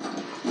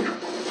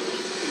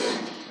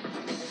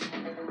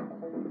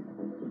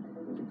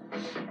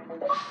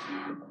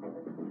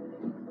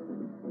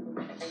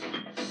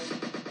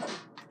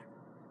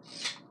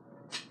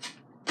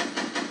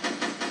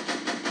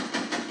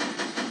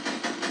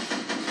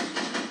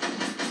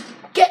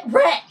 Get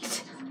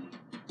wrecked!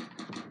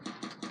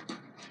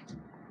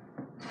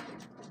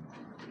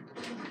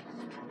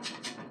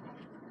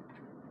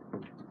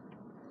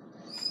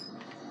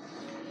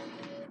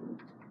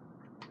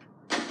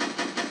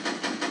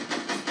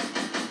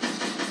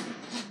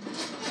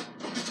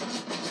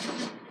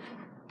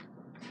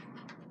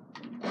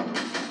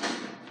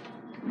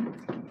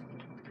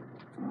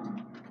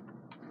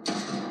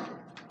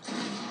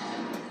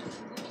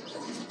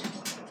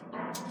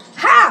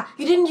 Ha!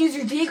 You didn't use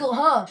your deagle,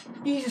 huh?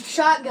 You used a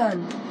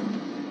shotgun.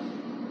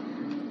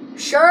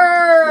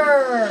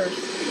 Sure!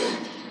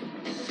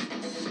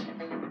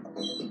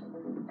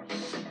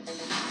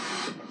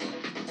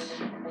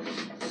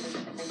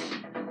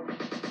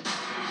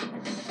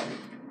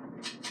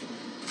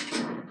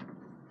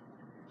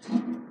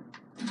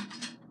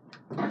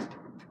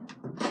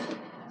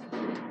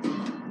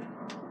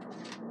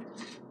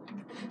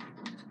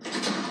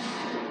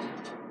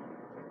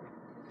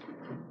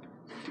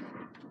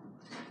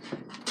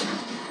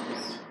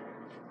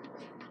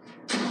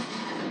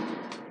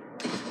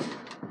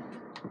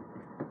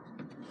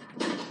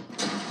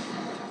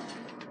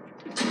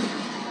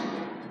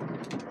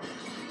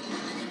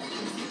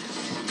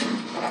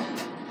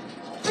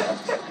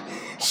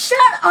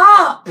 Shut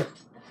up!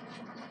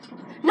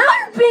 Now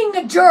you're being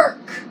a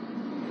jerk.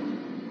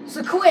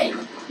 So quit.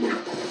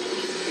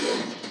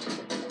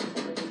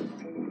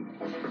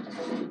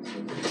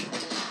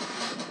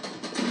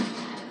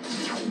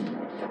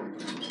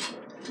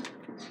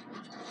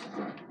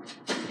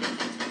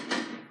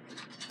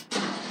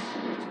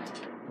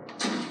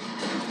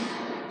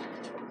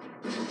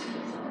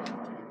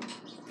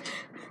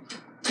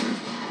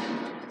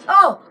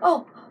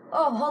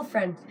 Oh, whole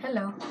friend.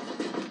 Hello.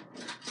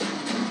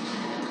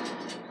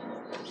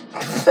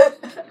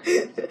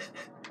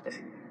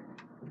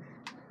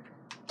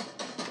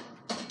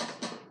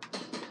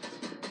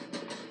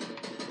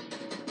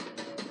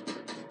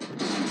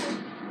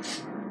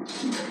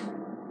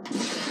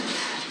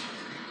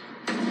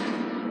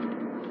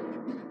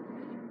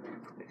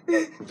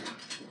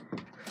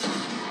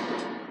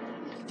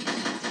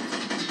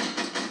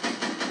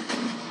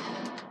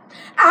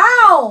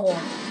 Ow!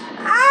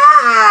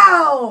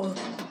 Ow!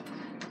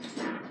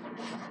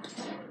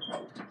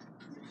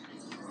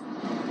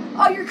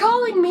 Oh, you're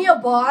calling me a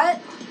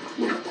bot?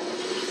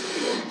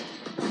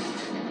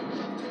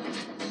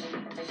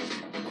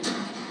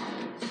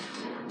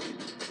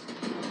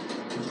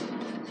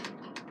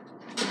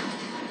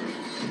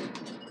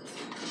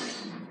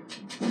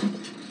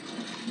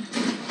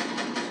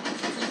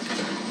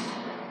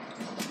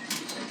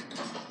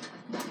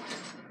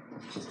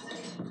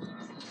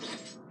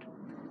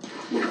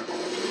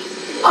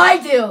 I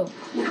do!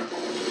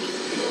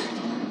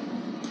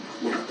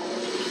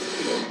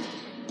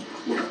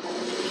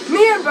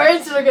 Me and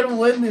Branson are gonna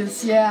win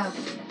this, yeah.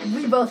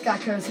 We both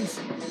got curses.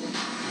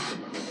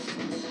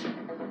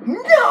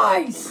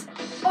 Nice!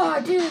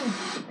 Oh, dude.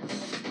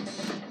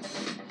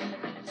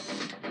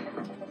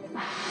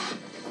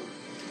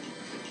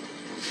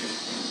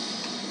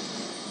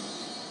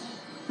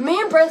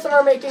 Me and Branson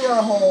are making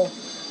our hole.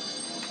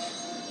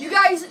 You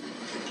guys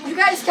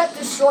kept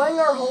destroying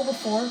our hole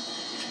before.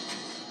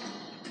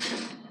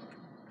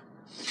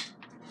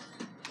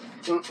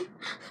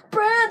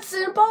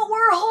 Branson, but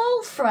we're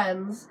hole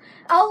friends.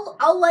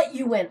 I'll let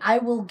you win. I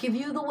will give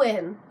you the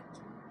win.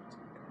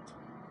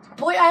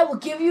 Boy, I will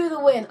give you the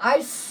win.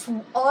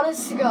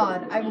 Honest to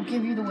God, I will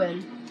give you the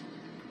win.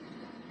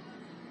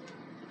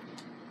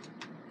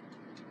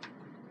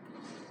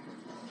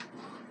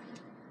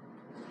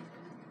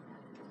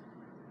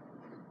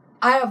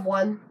 I have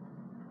one.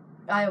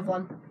 I have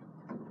one.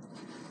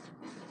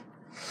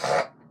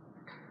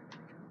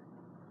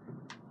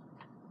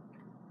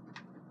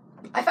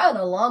 I found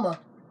a llama.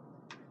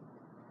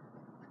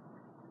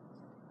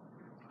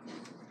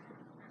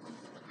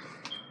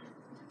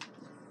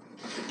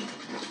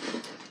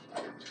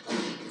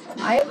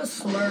 I have a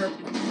slurp.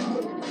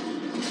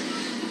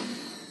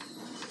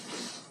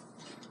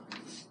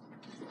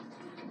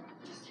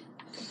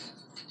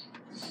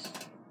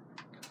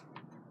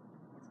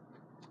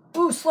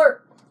 Ooh,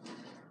 slurp.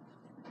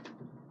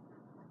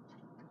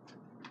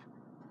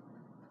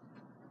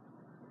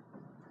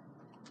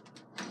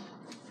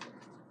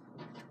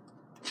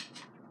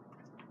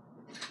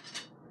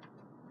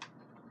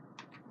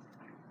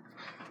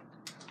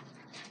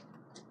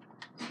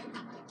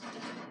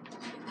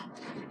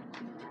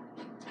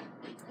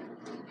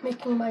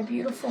 Making my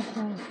beautiful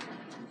home.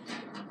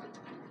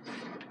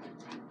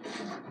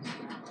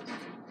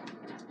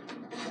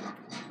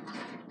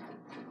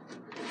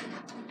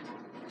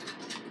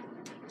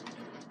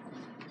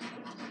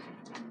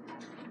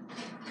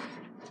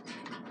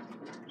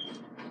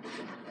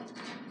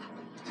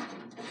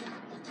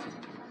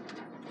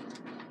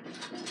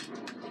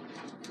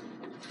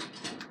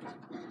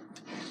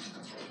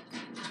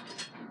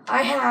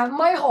 I have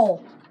my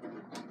hole.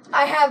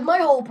 I have my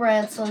hole,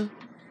 Branson.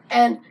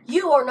 And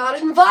you are not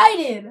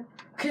invited,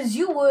 because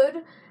you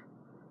would.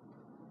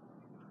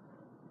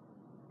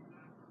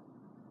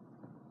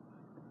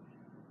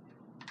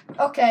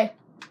 Okay.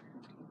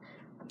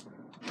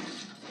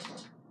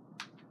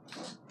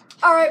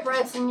 Alright,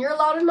 Branson, you're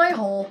allowed in my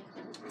hole.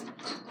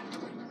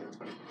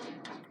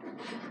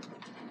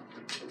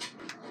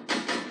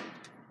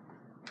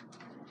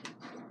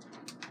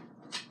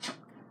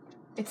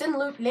 It's in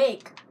Loot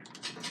Lake,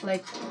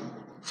 like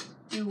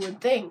you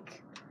would think.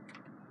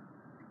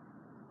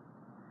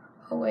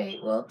 Oh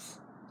wait, whoops.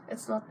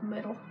 It's not the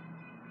middle.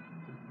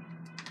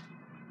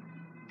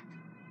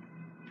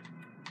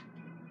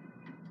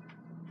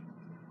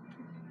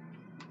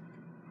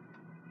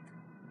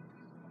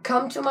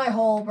 Come to my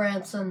hole,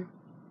 Branson.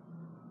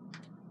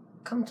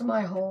 Come to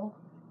my hole.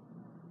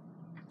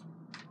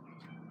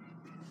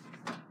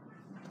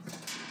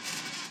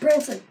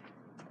 Branson!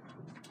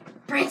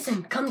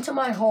 Branson, come to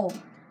my hole.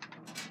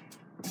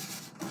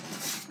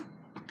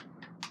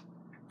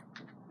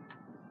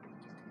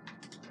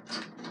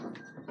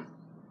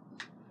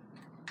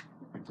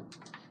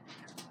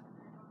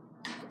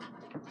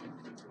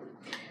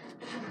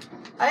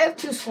 I have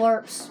 2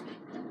 slurps.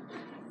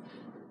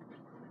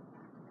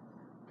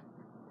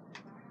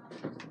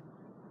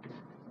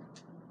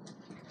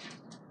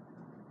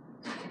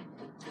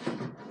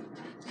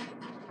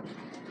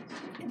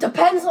 It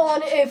depends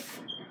on if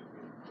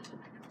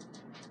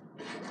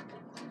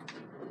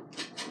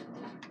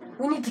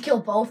we need to kill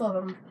both of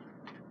them.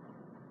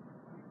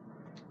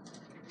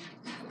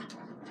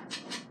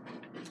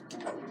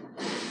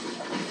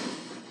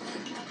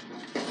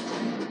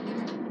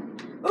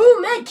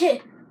 Ooh,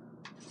 medkit!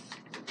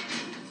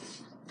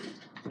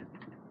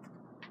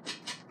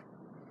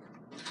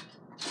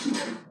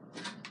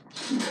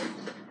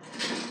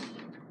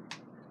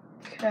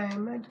 Okay,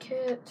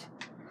 medkit.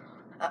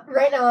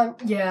 Right now,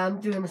 I'm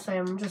doing the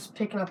same. I'm just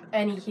picking up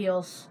any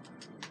heals.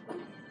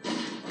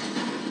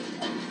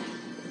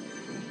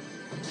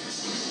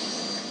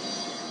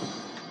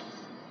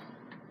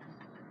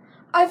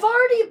 I've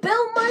already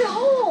built my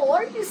hole.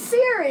 Are you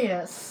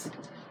serious?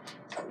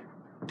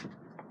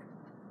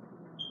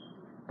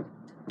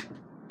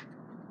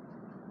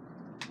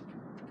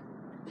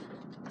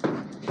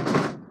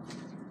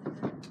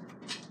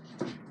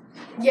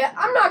 Yeah,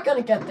 I'm not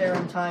gonna get there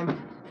in time.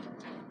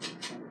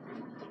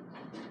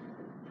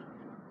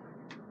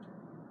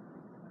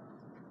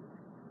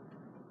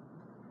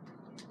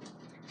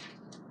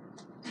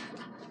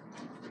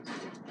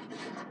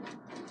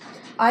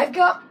 I've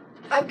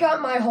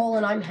got my hole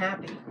and I'm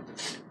happy.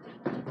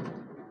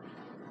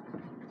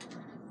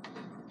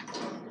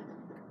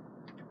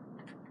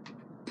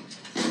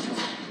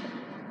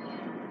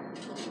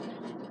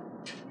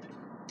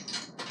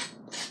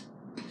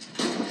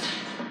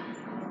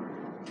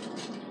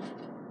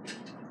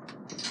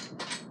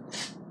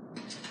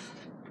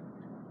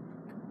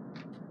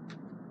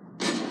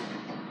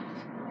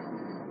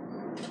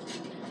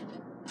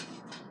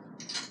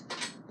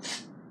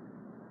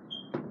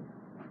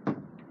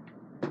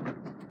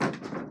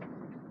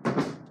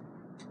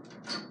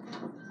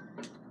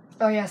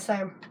 Oh yeah,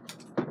 same.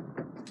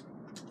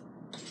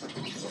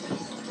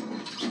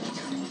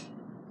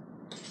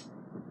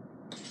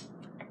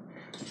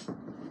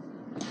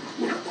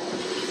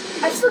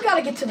 I still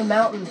gotta get to the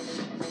mountain.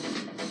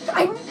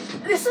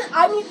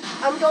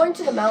 I'm going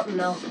to the mountain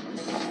now.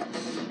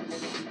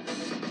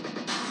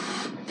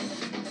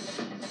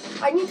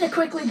 I need to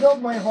quickly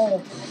build my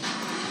hole.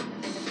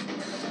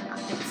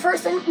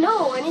 First, I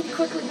need to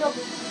quickly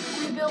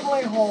rebuild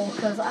my hole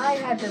because I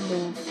had to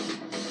move.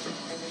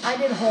 I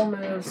did hole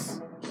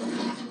moves.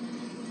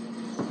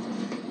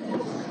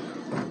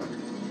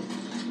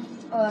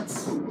 Oh,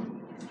 that's...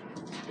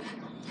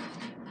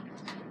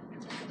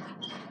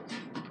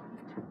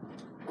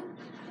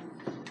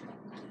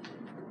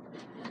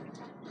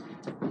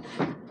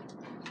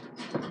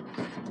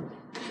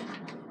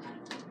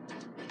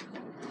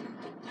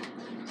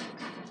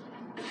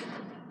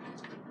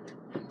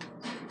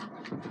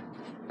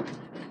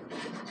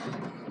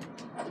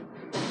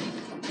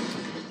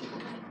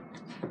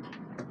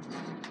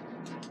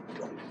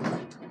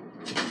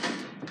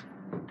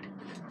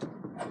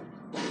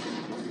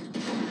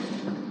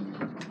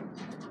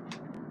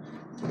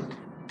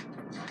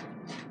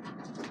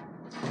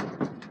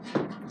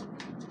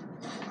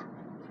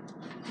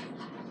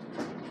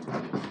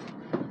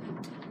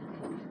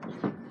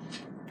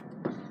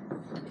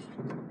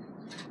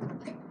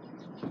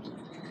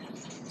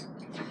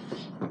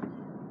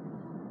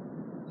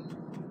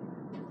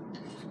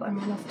 Buy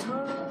me enough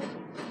time.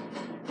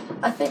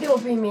 I think it'll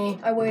be me.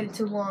 I waited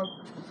too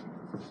long.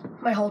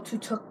 My hole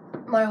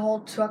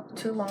took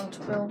too long to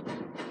build.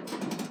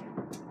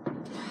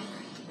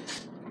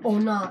 Or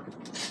not.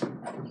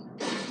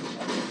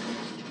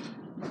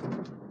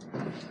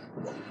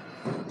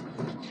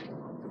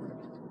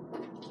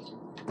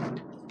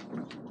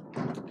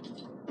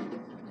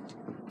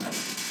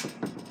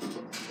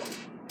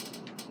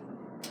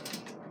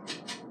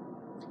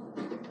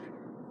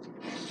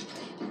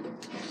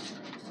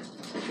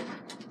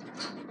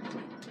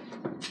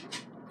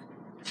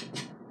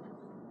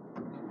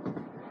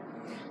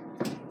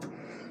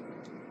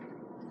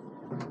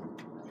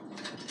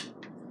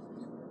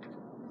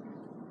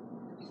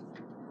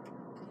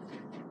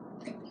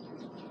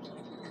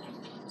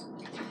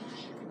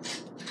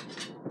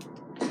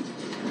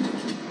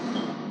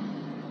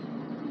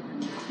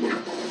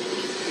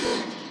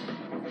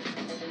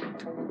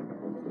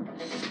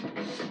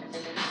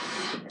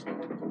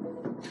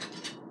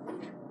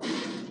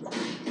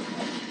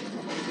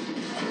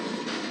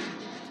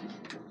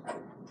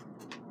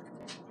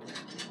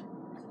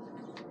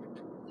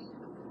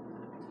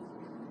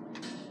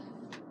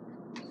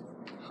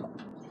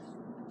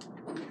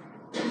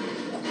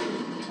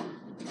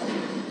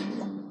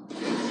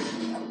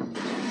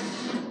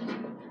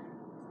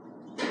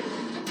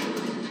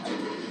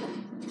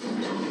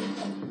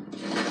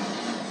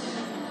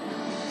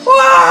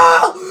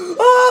 Wow!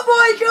 Oh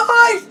my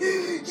god!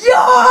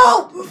 Yo!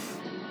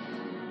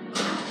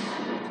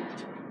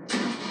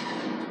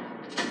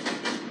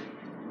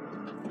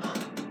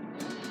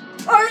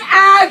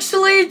 I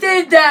actually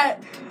did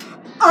that!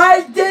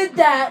 I did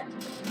that!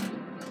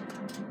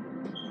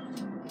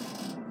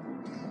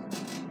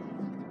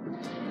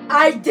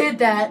 I did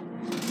that!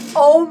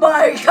 Oh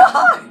my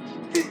god!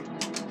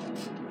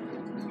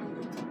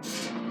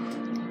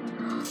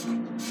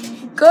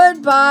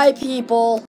 Goodbye, people.